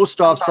originally, no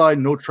stop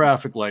sign, no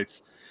traffic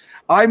lights.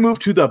 I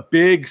moved to the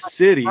big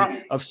city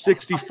of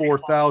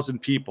 64,000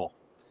 people.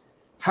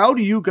 How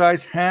do you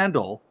guys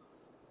handle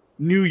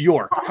New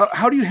York?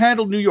 How do you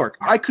handle New York?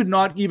 I could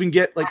not even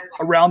get like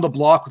around the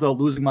block without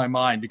losing my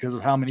mind because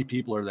of how many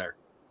people are there.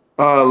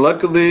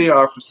 Luckily,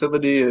 our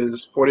facility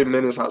is 40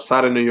 minutes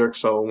outside of New York.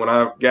 So when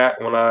I got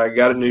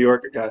to New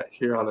York, I got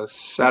here on a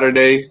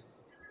Saturday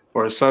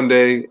or a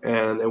Sunday,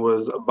 and it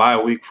was a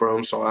bye week for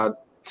them. So I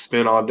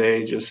spent all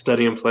day just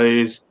studying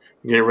plays,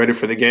 getting ready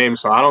for the game.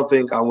 So I don't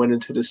think I went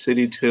into the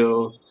city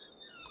till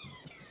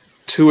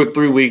 2 or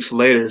 3 weeks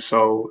later.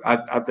 So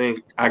I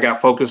think I got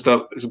focused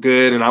up. It's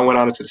good, and I went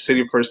out into the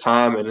city first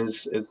time, and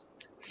it's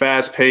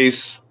fast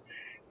paced.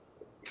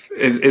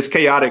 It's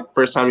chaotic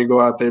first time you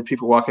go out there.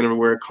 People walking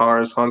everywhere,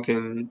 cars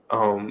honking,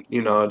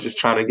 you know, just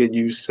trying to get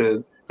used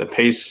to the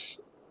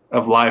pace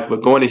of life.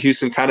 But going to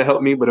Houston kind of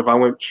helped me. But if I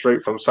went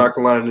straight from South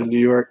Carolina to New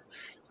York,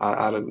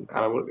 I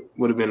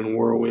would have been in a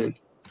whirlwind.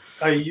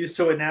 Are you used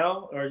to it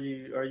now? Are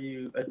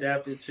you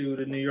adapted to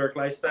the New York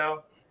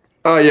lifestyle?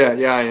 Oh yeah,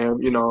 I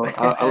am. You know,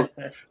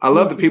 I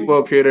love the people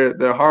up here.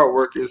 They're hard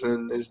workers,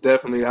 and it's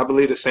definitely, I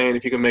believe the saying,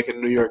 if you can make it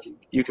in New York,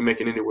 you can make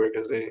it anywhere,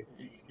 because they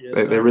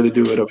really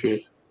do it up here.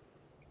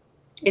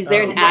 Is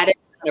there an added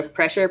amount of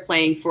pressure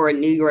playing for a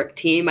New York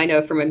team? I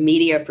know from a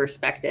media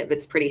perspective,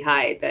 it's pretty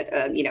high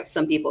that, you know,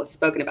 some people have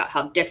spoken about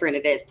how different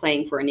it is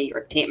playing for a New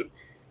York team.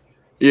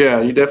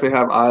 Yeah, you definitely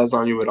have eyes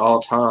on you at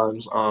all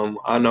times.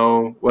 I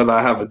know whether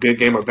I have a good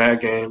game or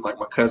bad game, like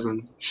my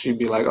cousin, she'd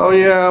be like, oh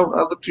yeah,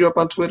 I looked you up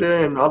on Twitter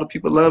and all the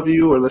people love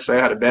you. Or let's say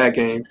I had a bad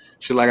game.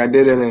 She's like, I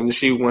did it, and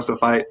she wants to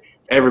fight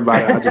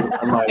everybody.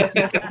 I'm like,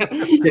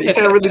 you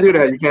can't really do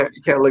that.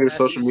 You can't look at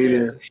social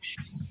media.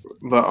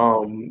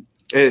 But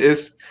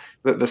it's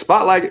the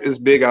spotlight is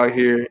big out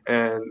here,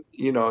 and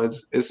you know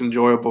it's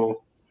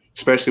enjoyable,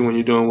 especially when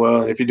you're doing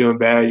well. And if you're doing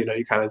bad, you know,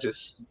 you kind of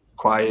just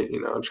quiet, you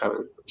know, trying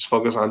to just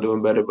focus on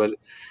doing better. But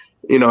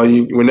you know,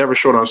 we're never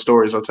short on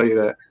stories, I'll tell you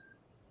that.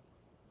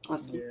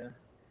 Awesome. Yeah.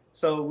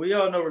 So we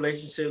all know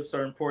relationships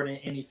are important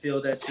in any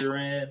field that you're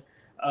in.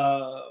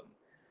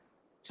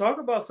 Talk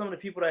about some of the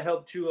people that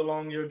helped you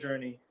along your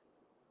journey,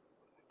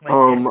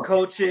 like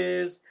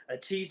coaches, a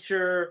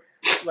teacher,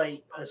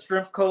 like a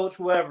strength coach,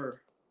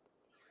 whoever.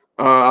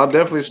 I'll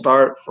definitely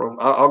start from.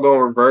 I'll go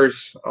in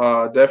reverse.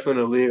 Definitely in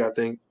the league, I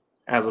think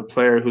as a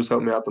player who's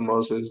helped me out the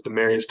most is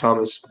Demaryius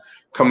Thomas,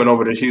 coming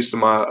over to Houston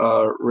my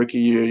rookie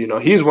year. You know,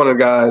 he's one of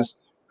the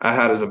guys I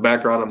had as a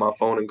background on my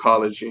phone in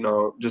college. You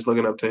know, just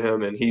looking up to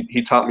him, and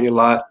he taught me a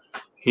lot.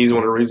 He's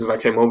one of the reasons I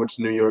came over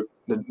to New York.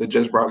 That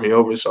just brought me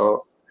over,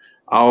 so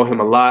I owe him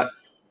a lot.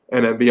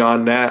 And then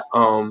beyond that,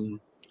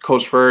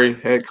 Coach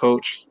Furry, head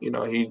coach, you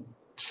know, he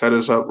set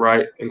us up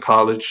right in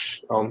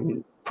college,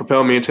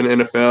 propelled me into the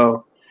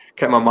NFL.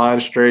 Kept my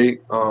mind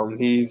straight.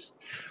 He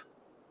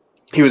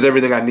was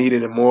everything I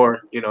needed and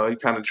more. You know, he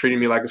kind of treated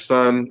me like a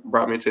son,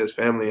 brought me into his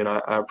family, and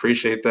I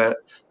appreciate that.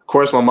 Of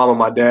course, my mom and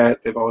my dad,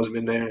 they've always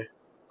been there,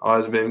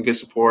 always been good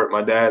support.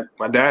 My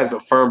dad's a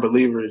firm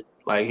believer.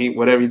 Like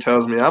whatever he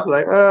tells me, I'm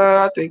like,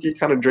 I think you're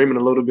kind of dreaming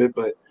a little bit,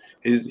 but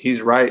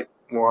he's right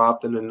more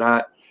often than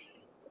not.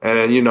 And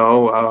then,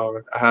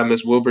 I have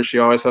Miss Wilbur. She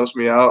always helps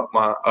me out.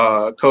 My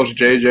coach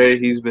JJ,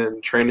 he's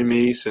been training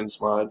me since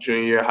my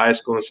junior year of high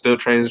school and still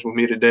trains with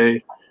me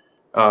today.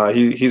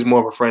 He's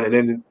more of a friend than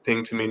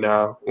anything to me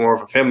now, more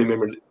of a family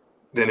member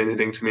than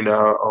anything to me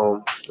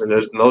now. And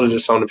those are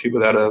just some of the people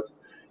that have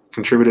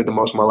contributed the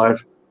most in my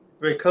life.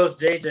 Wait, Coach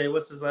JJ,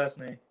 what's his last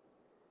name?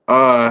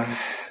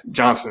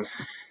 Johnson.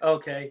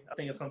 Okay, I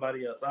think it's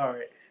somebody else. All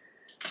right.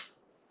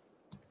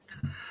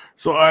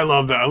 So I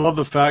love that. I love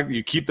the fact that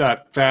you keep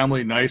that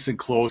family nice and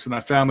close, and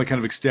that family kind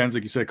of extends,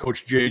 like you said,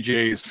 Coach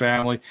JJ's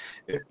family.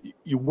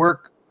 You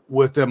work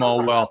with them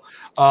all well.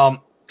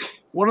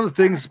 One of the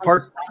things,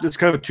 this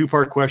kind of a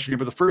two-part question here,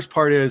 but the first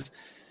part is,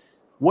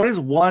 what is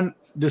one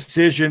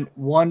decision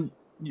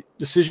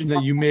that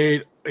you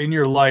made in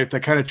your life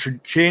that kind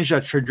of changed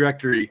that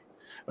trajectory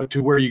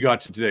to where you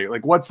got to today?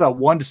 Like, what's that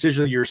one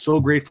decision that you're so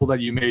grateful that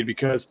you made?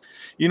 Because,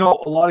 a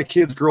lot of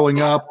kids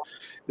growing up,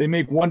 they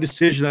make one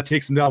decision that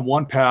takes them down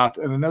one path,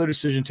 and another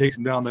decision takes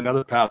them down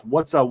another path.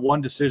 What's that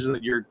one decision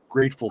that you're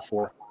grateful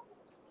for?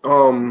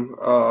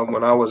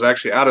 When I was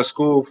actually out of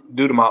school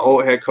due to my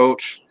old head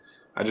coach,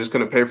 I just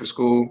couldn't pay for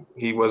school.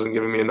 He wasn't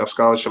giving me enough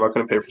scholarship. I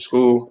couldn't pay for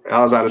school.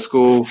 I was out of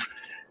school,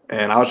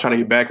 and I was trying to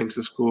get back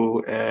into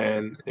school,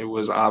 and it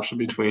was an option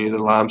between either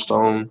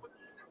Limestone,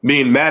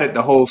 being mad at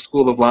the whole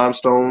school of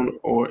Limestone,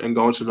 and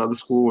going to another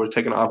school, or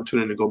taking an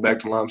opportunity to go back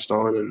to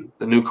Limestone. And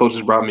the new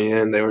coaches brought me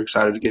in. They were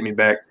excited to get me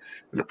back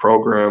in the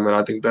program, and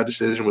I think that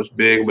decision was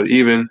big. But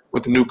even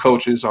with the new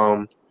coaches,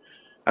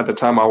 at the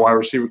time, my wide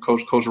receiver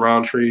coach, Coach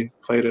Roundtree,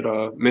 played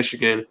at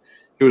Michigan.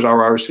 He was our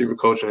wide receiver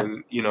coach,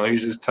 and he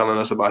was just telling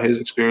us about his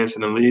experience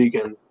in the league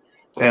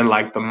and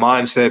like the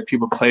mindset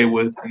people play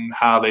with and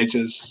how they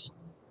just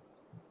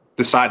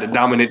decide to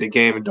dominate the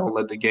game and don't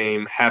let the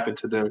game happen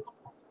to them.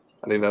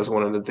 I think that's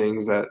one of the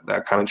things that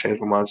kind of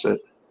changed my mindset.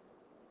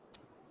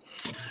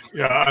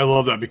 Yeah, I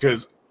love that,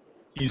 because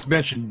you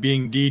mentioned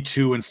being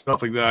D2 and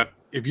stuff like that.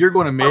 If you're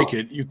going to make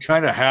it, you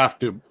kind of have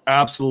to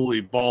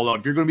absolutely ball out.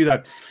 If you're going to be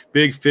that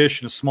big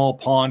fish in a small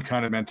pond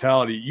kind of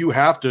mentality, you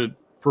have to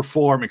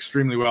perform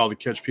extremely well to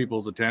catch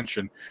people's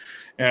attention.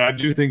 And I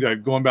do think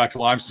that going back to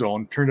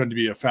Limestone turned out to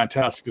be a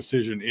fantastic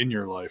decision in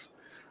your life.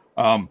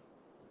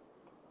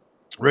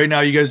 Right now,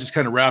 you guys just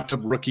kind of wrapped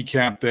up rookie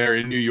camp there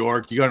in New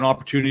York. You got an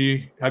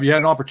opportunity. Have you had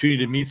an opportunity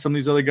to meet some of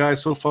these other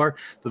guys so far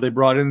that they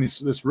brought in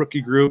this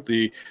rookie group,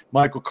 the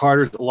Michael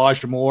Carter,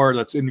 Elijah Moore,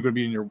 that's going to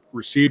be in your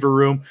receiver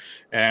room?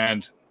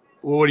 And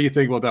what do you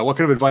think about that? What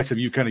kind of advice have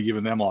you kind of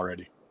given them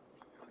already?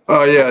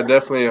 Yeah,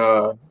 definitely.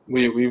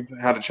 We've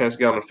had a chance to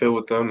get on the field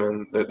with them,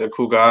 and they're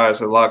cool guys.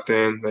 They're locked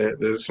in.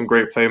 There's some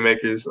great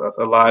playmakers.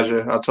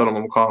 Elijah, I told him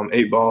I'm gonna call him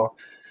 8-Ball.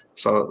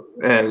 So,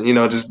 and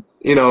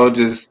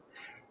just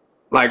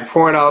like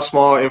pouring out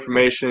small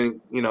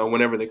information,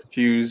 whenever they're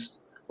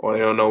confused or they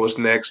don't know what's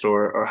next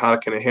or how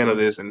can they handle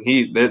this. And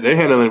they're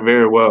handling it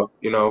very well,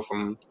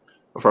 from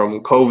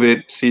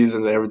COVID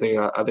season and everything.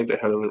 I think they're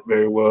handling it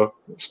very well.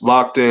 It's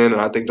locked in, and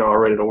I think they're all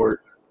ready to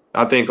work.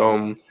 I think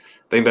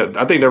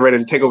they're ready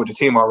to take over the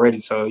team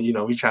already. So,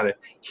 we try to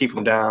keep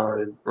them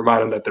down and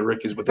remind them that they're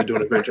rookies, but they're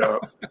doing a great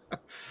job.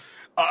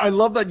 I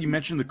love that you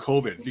mentioned the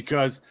COVID,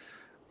 because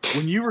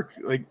when you were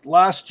like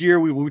last year,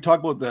 when we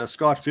talked about the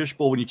Scott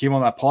Fishbowl, when you came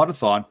on that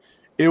podathon,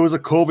 it was a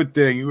COVID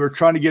thing. You were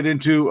trying to get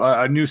into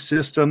a new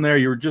system there.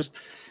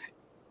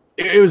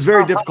 It was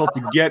very difficult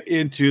to get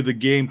into the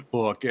game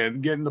book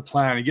and get in the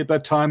plan and get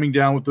that timing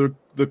down with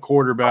the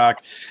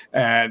quarterback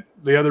and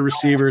the other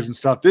receivers and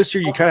stuff. This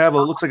year, you kind of have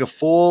looks like a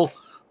full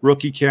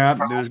rookie camp.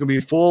 There's going to be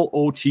full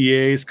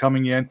OTAs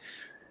coming in.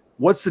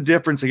 What's the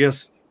difference, I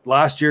guess,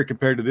 last year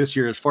compared to this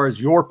year as far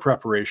as your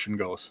preparation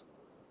goes?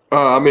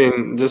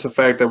 Just the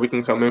fact that we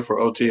can come in for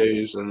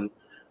OTAs and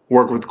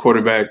work with the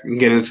quarterback and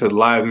get into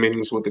live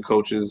meetings with the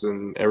coaches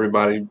and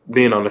everybody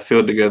being on the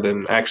field together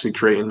and actually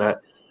creating that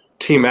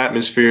team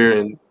atmosphere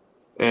and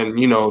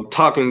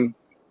talking,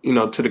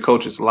 to the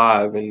coaches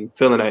live and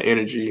feeling that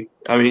energy.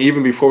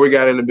 Even before we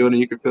got in the building,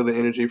 you could feel the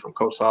energy from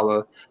Coach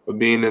Saleh, but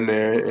being in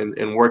there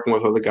and working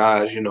with other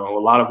guys, a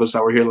lot of us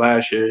that were here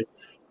last year,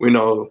 we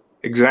know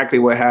exactly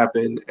what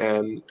happened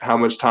and how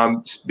much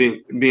time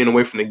being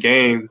away from the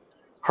game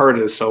hurt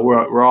us. So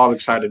we're all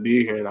excited to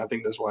be here, and I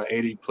think that's why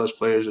 80+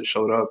 players that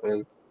showed up,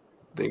 and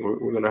I think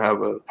we're going to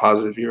have a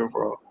positive year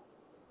overall.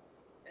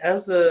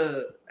 As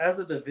a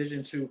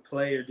Division II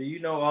player, do you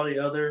know all the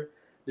other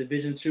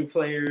Division II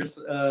players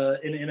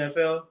in the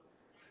NFL?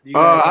 Do you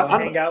guys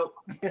hang out?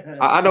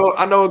 I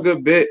know a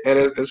good bit, and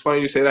it's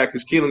funny you say that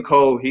because Keelan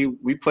Cole,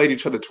 we played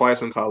each other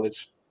twice in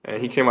college,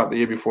 and he came out the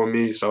year before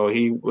me, so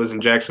he was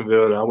in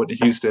Jacksonville, and I went to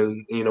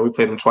Houston. We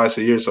played him twice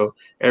a year, so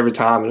every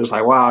time it was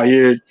like, wow,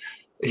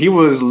 he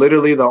was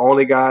literally the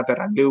only guy that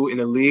I knew in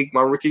the league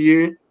my rookie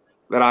year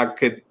that I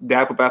could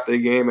dap up after the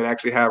game and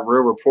actually have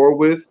real rapport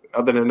with.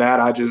 Other than that,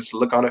 I just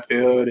look on the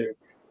field and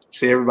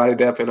see everybody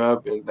dapping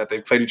up and that they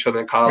played each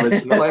other in college.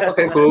 And I'm like,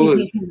 okay, cool.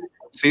 And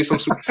see some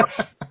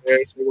superstars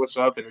there, say what's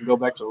up, and then go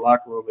back to the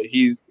locker room. But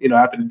he's,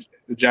 after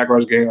the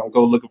Jaguars game, I'll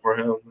go looking for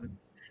him.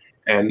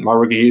 And my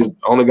rookie, he's the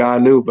only guy I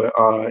knew. But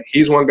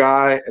he's one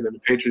guy, and then the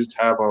Patriots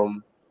have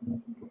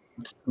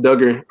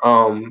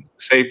Duggar,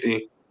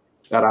 safety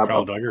that I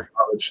Kyle played Duggar. in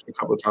college a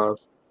couple of times.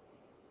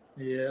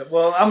 Yeah,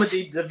 well, I'm a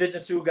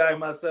Division II guy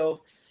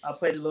myself. I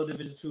played a little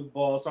Division II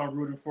ball, so I'm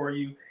rooting for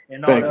you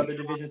and all Thank the you. other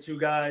Division II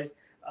guys.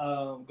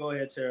 Go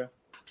ahead, Tara.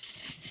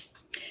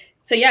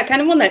 So yeah,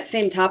 kind of on that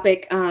same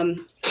topic.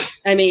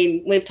 I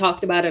mean, we've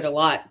talked about it a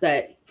lot,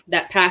 but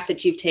that path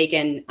that you've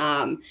taken,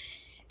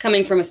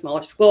 coming from a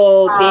smaller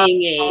school,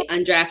 being a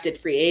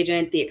undrafted free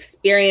agent, the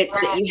experience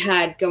that you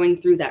had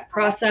going through that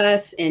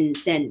process and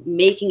then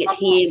making a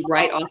team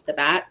right off the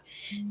bat.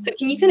 So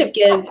can you kind of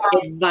give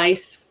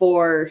advice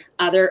for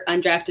other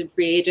undrafted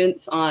free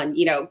agents on,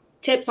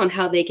 tips on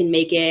how they can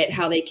make it,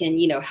 how they can,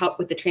 help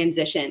with the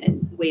transition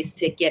and ways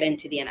to get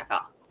into the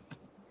NFL?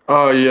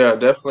 Oh yeah,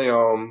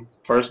 definitely.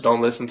 First,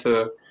 don't listen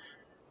to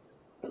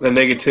the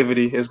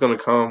negativity. It's gonna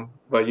come,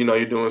 but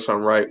you're doing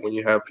something right when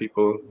you have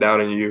people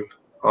doubting you.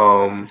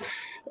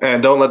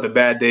 And don't let the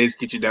bad days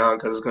get you down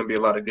because it's gonna be a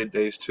lot of good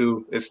days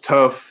too. It's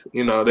tough,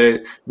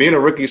 being a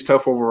rookie is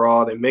tough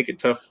overall. They make it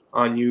tough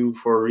on you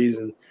for a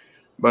reason.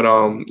 But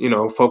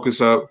focus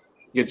up,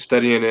 get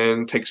studying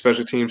in, take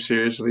special teams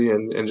seriously,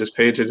 and just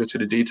pay attention to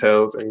the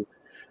details. And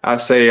I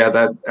say at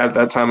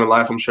that time in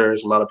life, I'm sure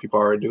there's a lot of people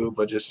already do,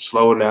 but just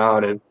slow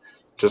down and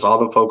just all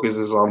the focus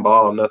is on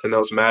ball. Nothing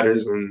else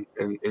matters, and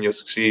you'll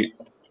succeed.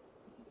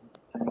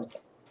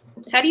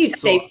 How do you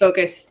stay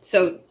focused?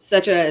 How do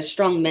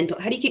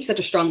you keep such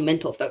a strong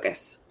mental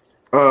focus?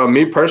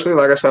 Me personally,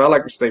 like I said, I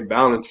like to stay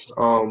balanced.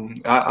 I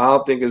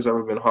don't think it's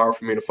ever been hard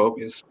for me to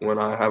focus when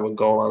I have a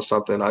goal on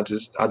something. I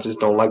just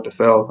don't like to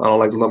fail. I don't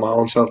like to let my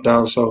own self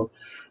down. So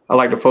I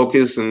like to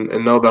focus and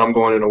know that I'm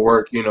going into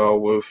work,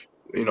 with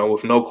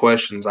no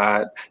questions.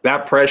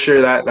 That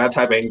pressure, that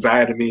type of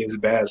anxiety to me is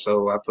bad.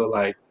 So I feel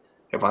like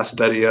if I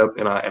study up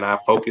and I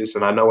focus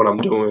and I know what I'm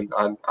doing,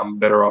 I'm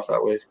better off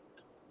that way.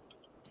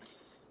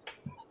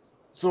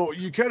 So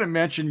you kind of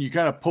mentioned you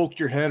kind of poked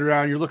your head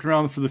around. You're looking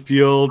around for the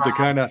field to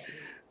kind of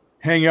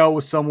hang out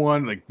with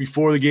someone like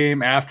before the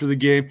game, after the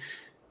game.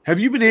 Have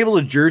you been able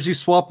to jersey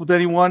swap with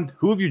anyone?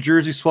 Who have you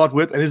jersey swapped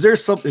with? And is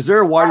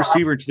there a wide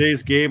receiver in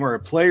today's game or a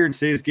player in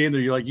today's game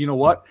that you're like, you know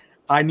what?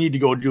 I need to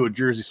go do a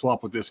jersey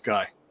swap with this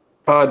guy?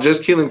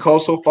 Just Keelan Cole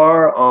so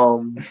far.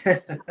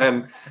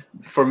 And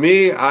for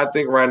me, I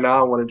think right now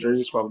I want to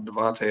jersey swap with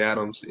Davante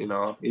Adams.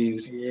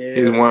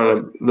 He's one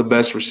of the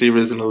best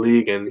receivers in the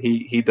league, and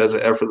he does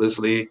it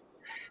effortlessly.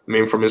 I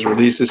mean, from his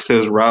releases to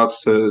his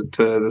routes to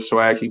the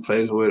swag he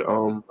plays with.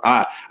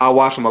 I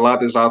watched him a lot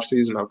this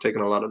offseason. I've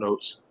taken a lot of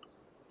notes.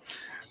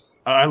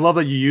 I love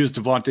that you used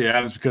Davante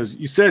Adams because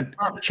you said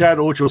Chad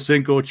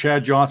Ochocinco,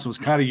 Chad Johnson was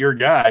kind of your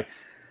guy.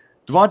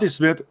 Devontae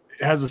Smith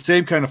has the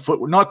same kind of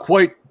footwork, not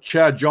quite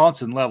Chad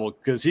Johnson level,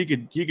 because he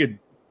could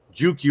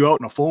juke you out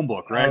in a phone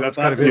book, right? That's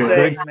kind of his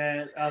thing.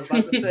 Man, I was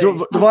about to say.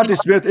 Devontae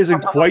Smith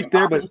isn't quite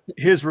there, but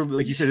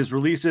like you said, his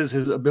releases,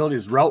 his ability,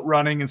 his route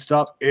running and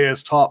stuff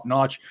is top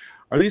notch.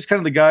 Are these kind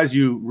of the guys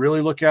you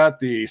really look at?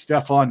 The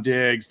Stephon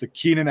Diggs, the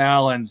Keenan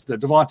Allens, the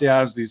Davante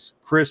Adams, these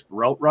crisp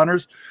route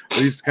runners? Are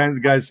these the kinds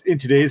of guys in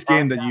today's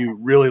game that you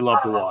really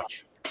love to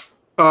watch?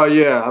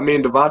 Yeah. I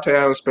mean, Davante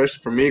Adams,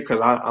 especially for me, because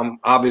I'm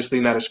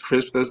obviously not as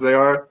crisp as they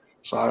are.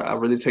 So I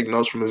really take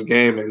notes from his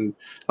game. And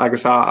like I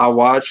said, I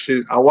watch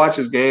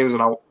his games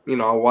and I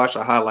watch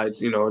the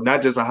highlights,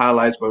 not just the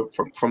highlights, but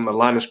from the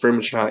line of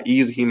scrimmage and how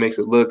easy he makes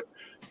it look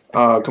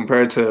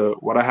compared to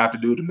what I have to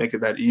do to make it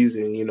that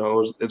easy.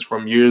 It's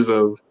from years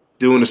of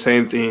doing the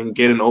same thing,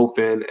 getting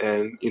open,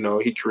 and,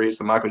 he creates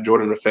the Michael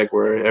Jordan effect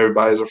where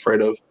everybody's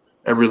afraid of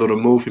every little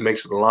move he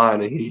makes to the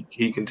line, and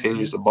he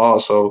continues the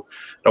ball. So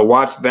to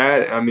watch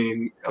that, I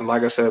mean,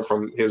 like I said,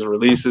 from his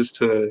releases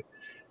to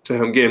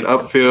him getting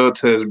upfield,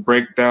 to his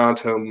breakdown,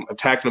 to him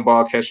attacking the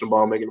ball, catching the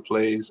ball, making the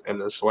plays, and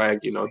the swag,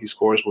 he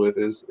scores with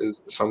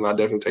is something I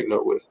definitely take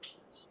note with.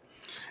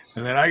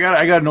 And then I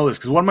got to know this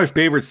because one of my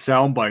favorite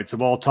sound bites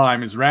of all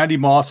time is Randy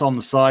Moss on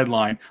the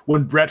sideline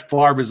when Brett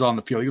Favre is on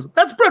the field. He goes,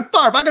 "That's Brett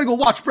Favre. I got to go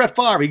watch Brett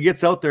Favre." He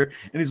gets out there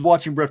and he's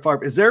watching Brett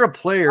Favre. Is there a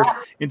player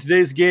in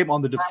today's game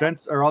on the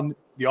defense or on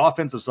the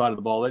offensive side of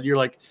the ball that you're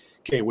like,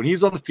 okay, when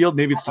he's on the field,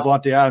 maybe it's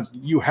Davante Adams,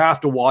 you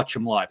have to watch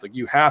him live. Like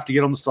you have to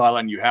get on the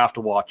sideline, you have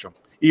to watch him,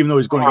 even though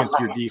he's going against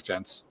your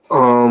defense?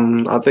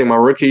 I think my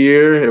rookie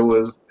year, it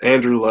was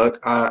Andrew Luck.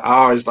 I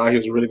always thought he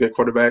was a really good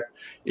quarterback.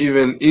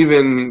 Even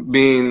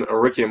being a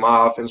rookie in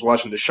my offense,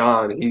 watching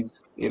Deshaun,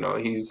 he's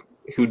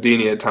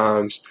Houdini at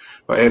times.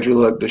 But Andrew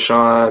Luck,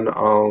 Deshaun,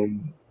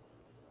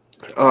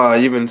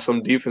 even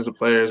some defensive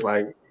players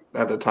like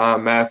at the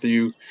time,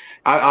 Matthew.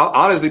 I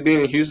honestly,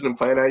 being in Houston and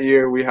playing that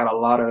year, we had a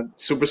lot of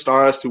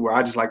superstars to where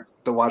I just like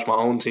to watch my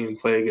own team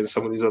play against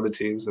some of these other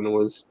teams, and it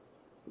was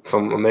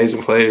some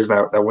amazing plays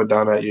that went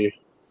down that year.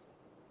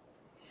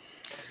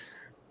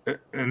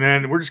 And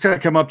then we're just kind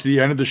of come up to the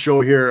end of the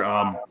show here.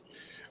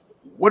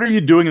 What are you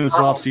doing in this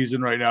off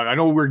season right now? I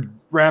know we're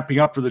ramping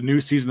up for the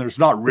new season. There's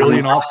not really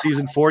an off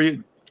season for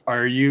you.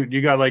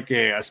 You got like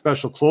a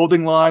special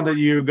clothing line that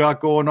you got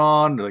going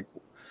on? Like,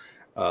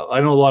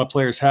 I know a lot of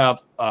players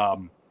have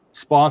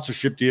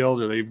sponsorship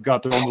deals, or they've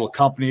got their own little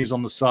companies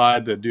on the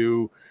side that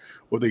do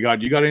what they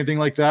got. You got anything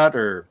like that,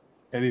 or?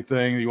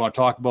 anything you want to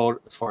talk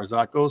about as far as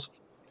that goes?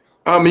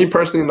 Me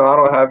personally, no, I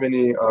don't have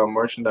any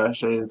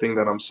merchandise or anything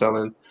that I'm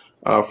selling.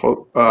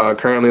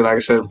 Currently, like I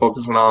said,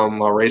 focusing on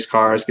my race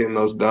cars, getting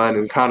those done,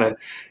 and kind of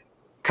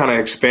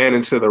expand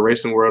into the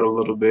racing world a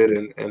little bit,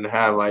 and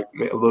have like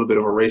a little bit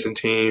of a racing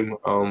team.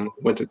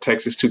 Went to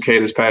Texas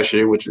 2K this past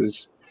year, which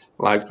is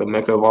like the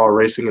mecca of all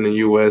racing in the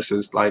U.S.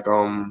 It's like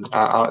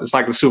it's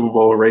like the Super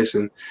Bowl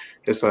racing.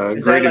 It's a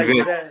great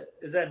event.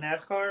 Is that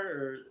NASCAR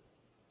or?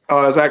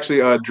 It's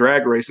actually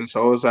drag racing.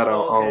 So it's at a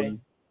okay.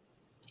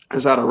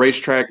 It's at a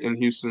racetrack in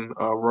Houston,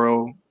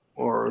 Royal,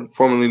 or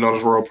formerly known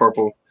as Royal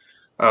Purple,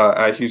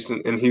 at Houston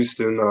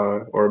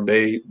or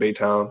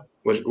Baytown,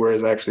 where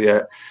it's actually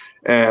at.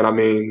 And I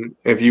mean,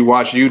 if you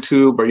watch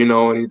YouTube or you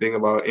know anything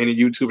about any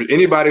YouTuber,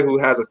 anybody who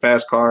has a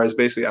fast car is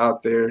basically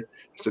out there.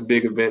 It's a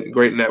big event,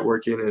 great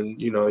networking,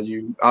 and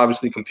you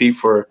obviously compete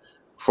for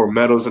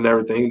medals and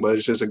everything, but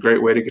it's just a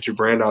great way to get your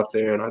brand out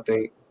there. And I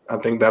think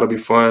that'll be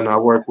fun. I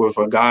work with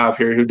a guy up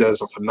here who does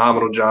a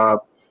phenomenal job.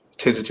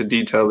 Attention to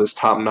detail is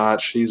top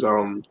notch. He's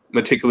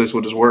meticulous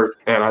with his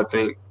work, and I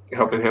think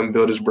helping him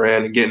build his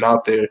brand and getting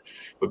out there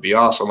would be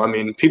awesome. I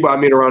mean, people I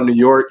meet around New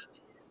York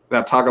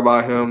that talk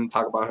about him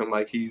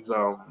like he's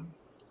I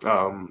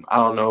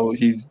don't know,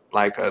 he's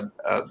like a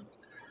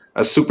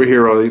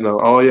superhero.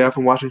 Oh yeah, I've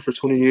been watching for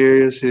 20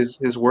 years.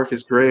 His work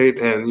is great,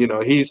 and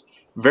he's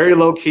very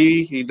low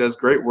key. He does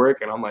great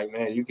work, and I'm like,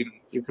 man, you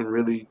can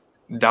really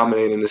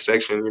dominate in this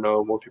section.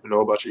 More people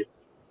know about you.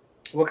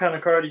 What kind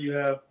of car do you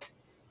have?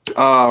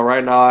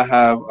 Right now I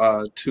have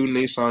 2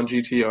 Nissan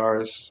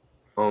GTRs.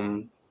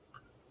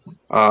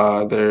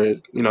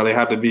 They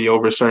have to be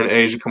over a certain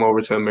age to come over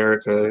to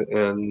America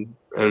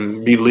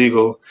and be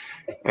legal,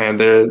 and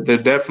they're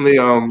definitely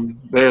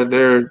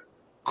they're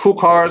cool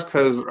cars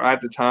because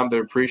at the time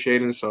they're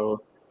appreciating,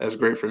 so that's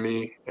great for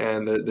me,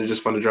 and they're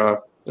just fun to drive.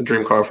 A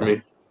dream car for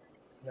me.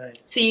 Nice.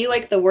 So you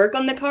like the work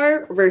on the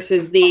car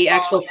versus the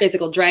actual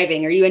physical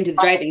driving? Are you into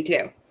the driving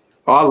too?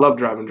 Oh, I love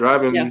driving.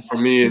 Driving for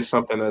me is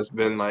something that's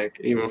been like,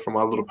 even from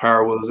my little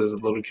Power Wheels as a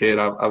little kid,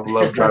 I've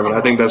loved driving.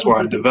 I think that's where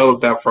I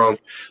developed that from.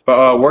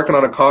 But working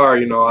on a car,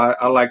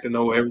 I like to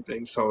know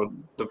everything. So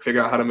to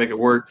figure out how to make it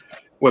work,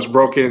 what's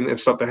broken,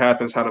 if something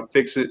happens, how to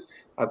fix it.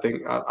 I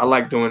think I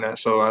like doing that.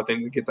 So I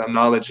think to get that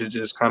knowledge, it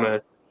just kind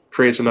of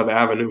creates another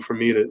avenue for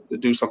me to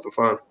do something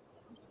fun.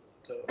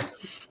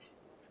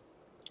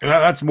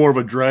 That's more of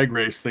a drag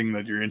race thing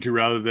that you're into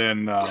rather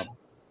than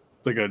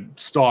it's like a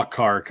stock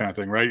car kind of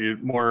thing, right? You're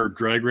more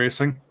drag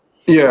racing.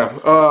 Yeah,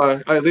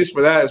 at least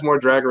for that, it's more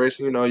drag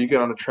racing. You get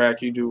on the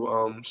track, you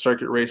do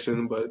circuit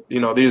racing, but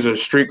these are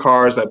street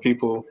cars that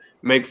people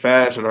make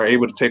fast and are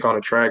able to take on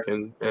a track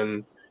and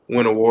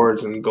win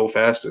awards and go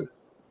faster.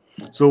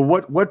 So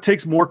what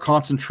takes more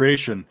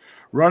concentration,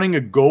 running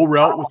a go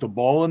route with the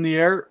ball in the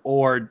air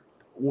or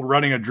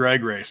running a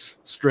drag race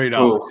straight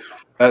up? Ooh,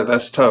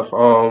 that's tough.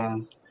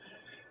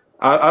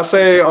 I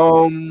say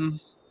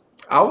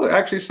I would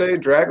actually say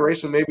drag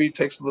racing maybe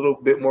takes a little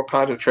bit more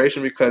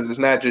concentration because it's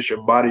not just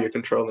your body you're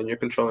controlling. You're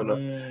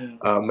controlling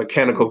a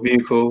mechanical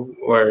vehicle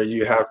where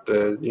you have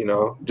to,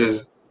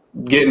 just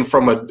getting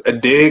from a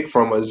dig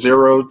from a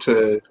 0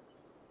 to,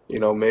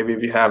 maybe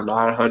if you have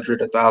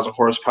 900, 1,000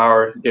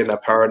 horsepower, getting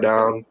that power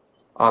down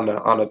on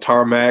the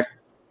tarmac,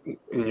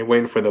 and you're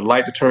waiting for the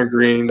light to turn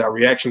green, that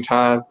reaction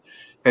time,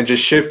 and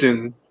just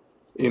shifting,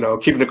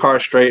 keeping the car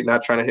straight,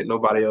 not trying to hit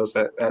nobody else.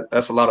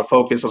 That's a lot of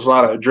focus. There's a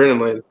lot of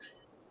adrenaline.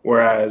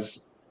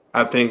 Whereas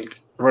I think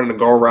running the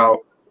go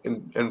route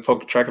and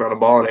tracking on the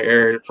ball in the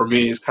air, for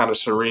me, is kind of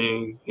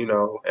serene.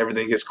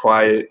 Everything gets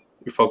quiet.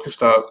 You're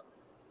focused up,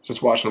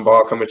 just watching the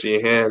ball come into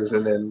your hands,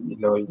 and then,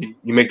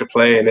 you make the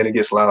play, and then it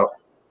gets loud.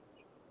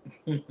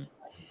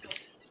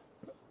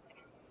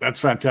 That's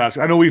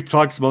fantastic. I know we've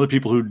talked to some other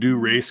people who do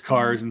race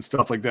cars and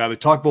stuff like that. They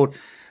talk about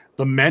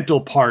the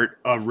mental part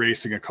of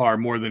racing a car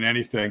more than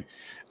anything.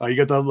 You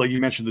got the, like you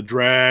mentioned, the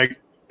drag.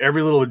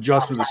 Every little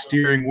adjustment of the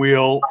steering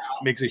wheel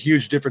makes a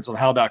huge difference on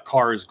how that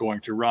car is going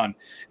to run,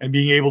 and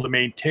being able to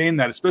maintain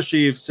that,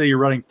 especially if, say, you're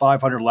running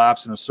 500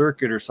 laps in a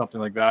circuit or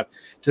something like that,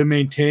 to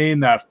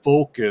maintain that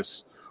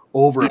focus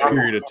over a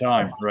period of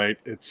time, right?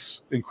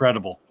 It's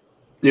incredible.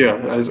 Yeah,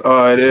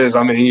 it is.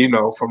 I mean,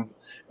 from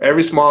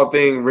every small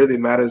thing really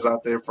matters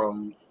out there,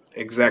 from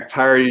exact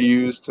tire you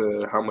use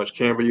to how much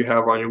camber you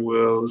have on your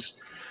wheels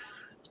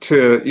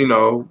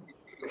to,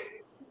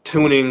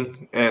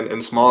 tuning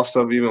and small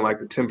stuff, even like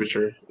the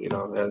temperature, it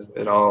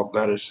all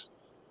matters.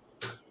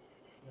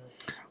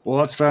 Well,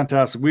 that's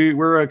fantastic.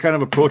 We're kind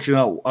of approaching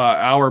that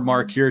hour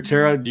mark here.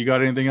 Tara, do you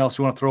got anything else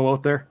you want to throw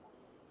out there?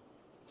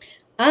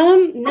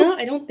 No,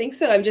 I don't think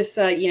so. I'm just,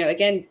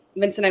 again,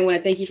 Vincent, I want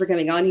to thank you for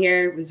coming on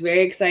here. I was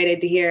very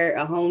excited to hear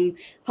a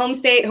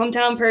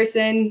hometown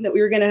person that we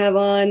were going to have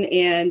on,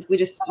 and we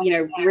just,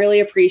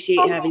 really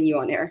appreciate having you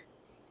on here.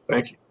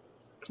 Thank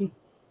you.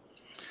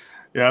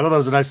 Yeah, I thought that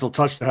was a nice little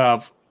touch to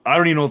have. I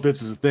don't even know if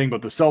this is a thing,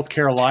 but the South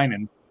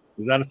Carolinian,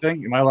 is that a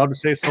thing? Am I allowed to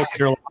say South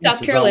Carolinian?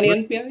 South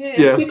Carolinian,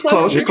 yeah.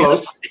 Close. You're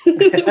close.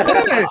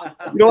 Hey,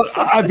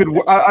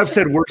 I've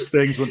said worse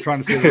things when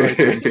trying to say the right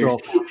thing, so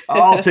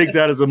I'll take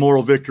that as a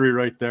moral victory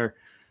right there.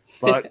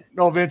 But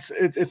no, Vince,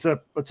 it's a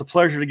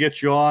pleasure to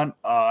get you on.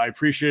 I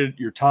appreciate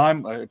your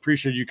time. I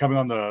appreciate you coming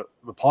on the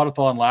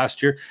Podathon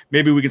last year.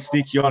 Maybe we could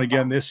sneak you on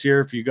again this year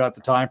if you got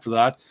the time for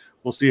that.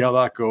 We'll see how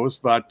that goes.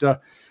 But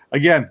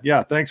again,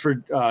 yeah, thanks for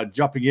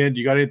jumping in.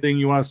 You got anything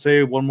you want to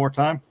say one more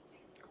time?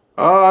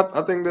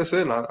 I think that's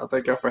it. I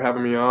thank y'all for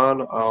having me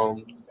on.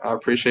 I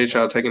appreciate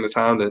y'all taking the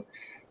time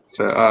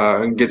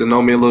to get to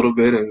know me a little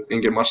bit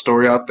and get my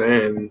story out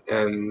there,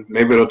 and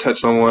maybe it'll touch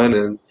someone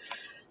and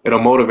it'll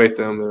motivate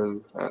them,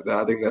 and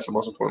I think that's the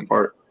most important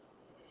part.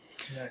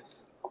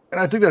 Nice.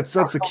 And I think that's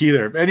the key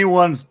there. If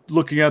anyone's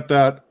looking at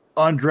that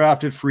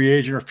undrafted free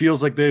agent or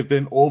feels like they've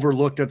been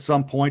overlooked at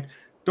some point,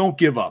 don't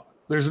give up.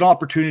 There's an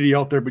opportunity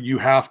out there, but you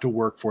have to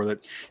work for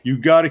it. You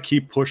got to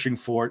keep pushing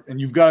for it,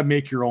 and you've got to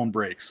make your own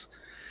breaks.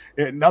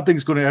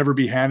 Nothing's going to ever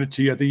be handed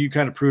to you. I think you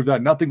kind of proved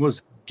that. Nothing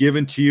was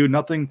given to you.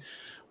 Nothing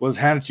was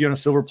handed to you on a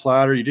silver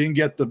platter. You didn't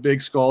get the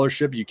big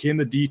scholarship. You came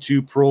the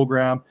D2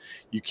 program.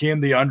 You came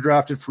the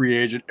undrafted free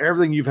agent.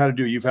 Everything you've had to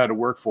do, you've had to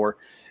work for.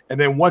 And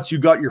then once you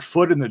got your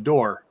foot in the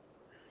door,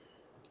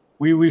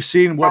 we've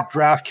seen what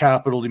draft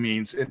capital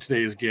means in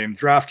today's game.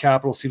 Draft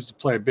capital seems to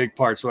play a big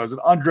part. So as an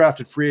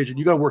undrafted free agent,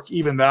 you got to work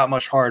even that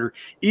much harder,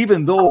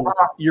 even though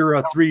you're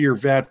a 3-year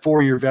vet,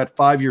 4-year vet,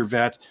 5-year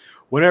vet,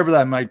 whatever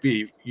that might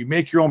be. You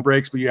make your own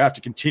breaks, but you have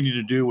to continue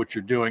to do what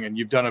you're doing. And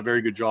you've done a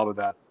very good job of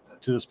that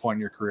to this point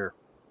in your career.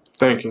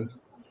 Thank you.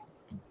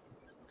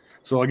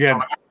 So again,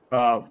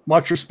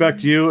 much respect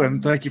to you,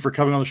 and thank you for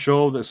coming on the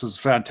show. This was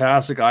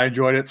fantastic. I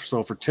enjoyed it.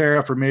 So for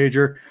Tara, for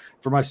Major,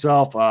 for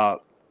myself,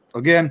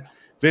 again,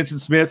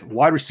 Vincent Smith,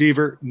 wide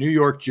receiver, New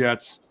York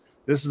Jets.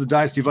 This is the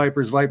Dynasty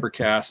Vipers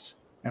Vipercast,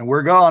 and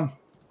we're gone.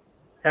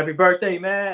 Happy birthday, man.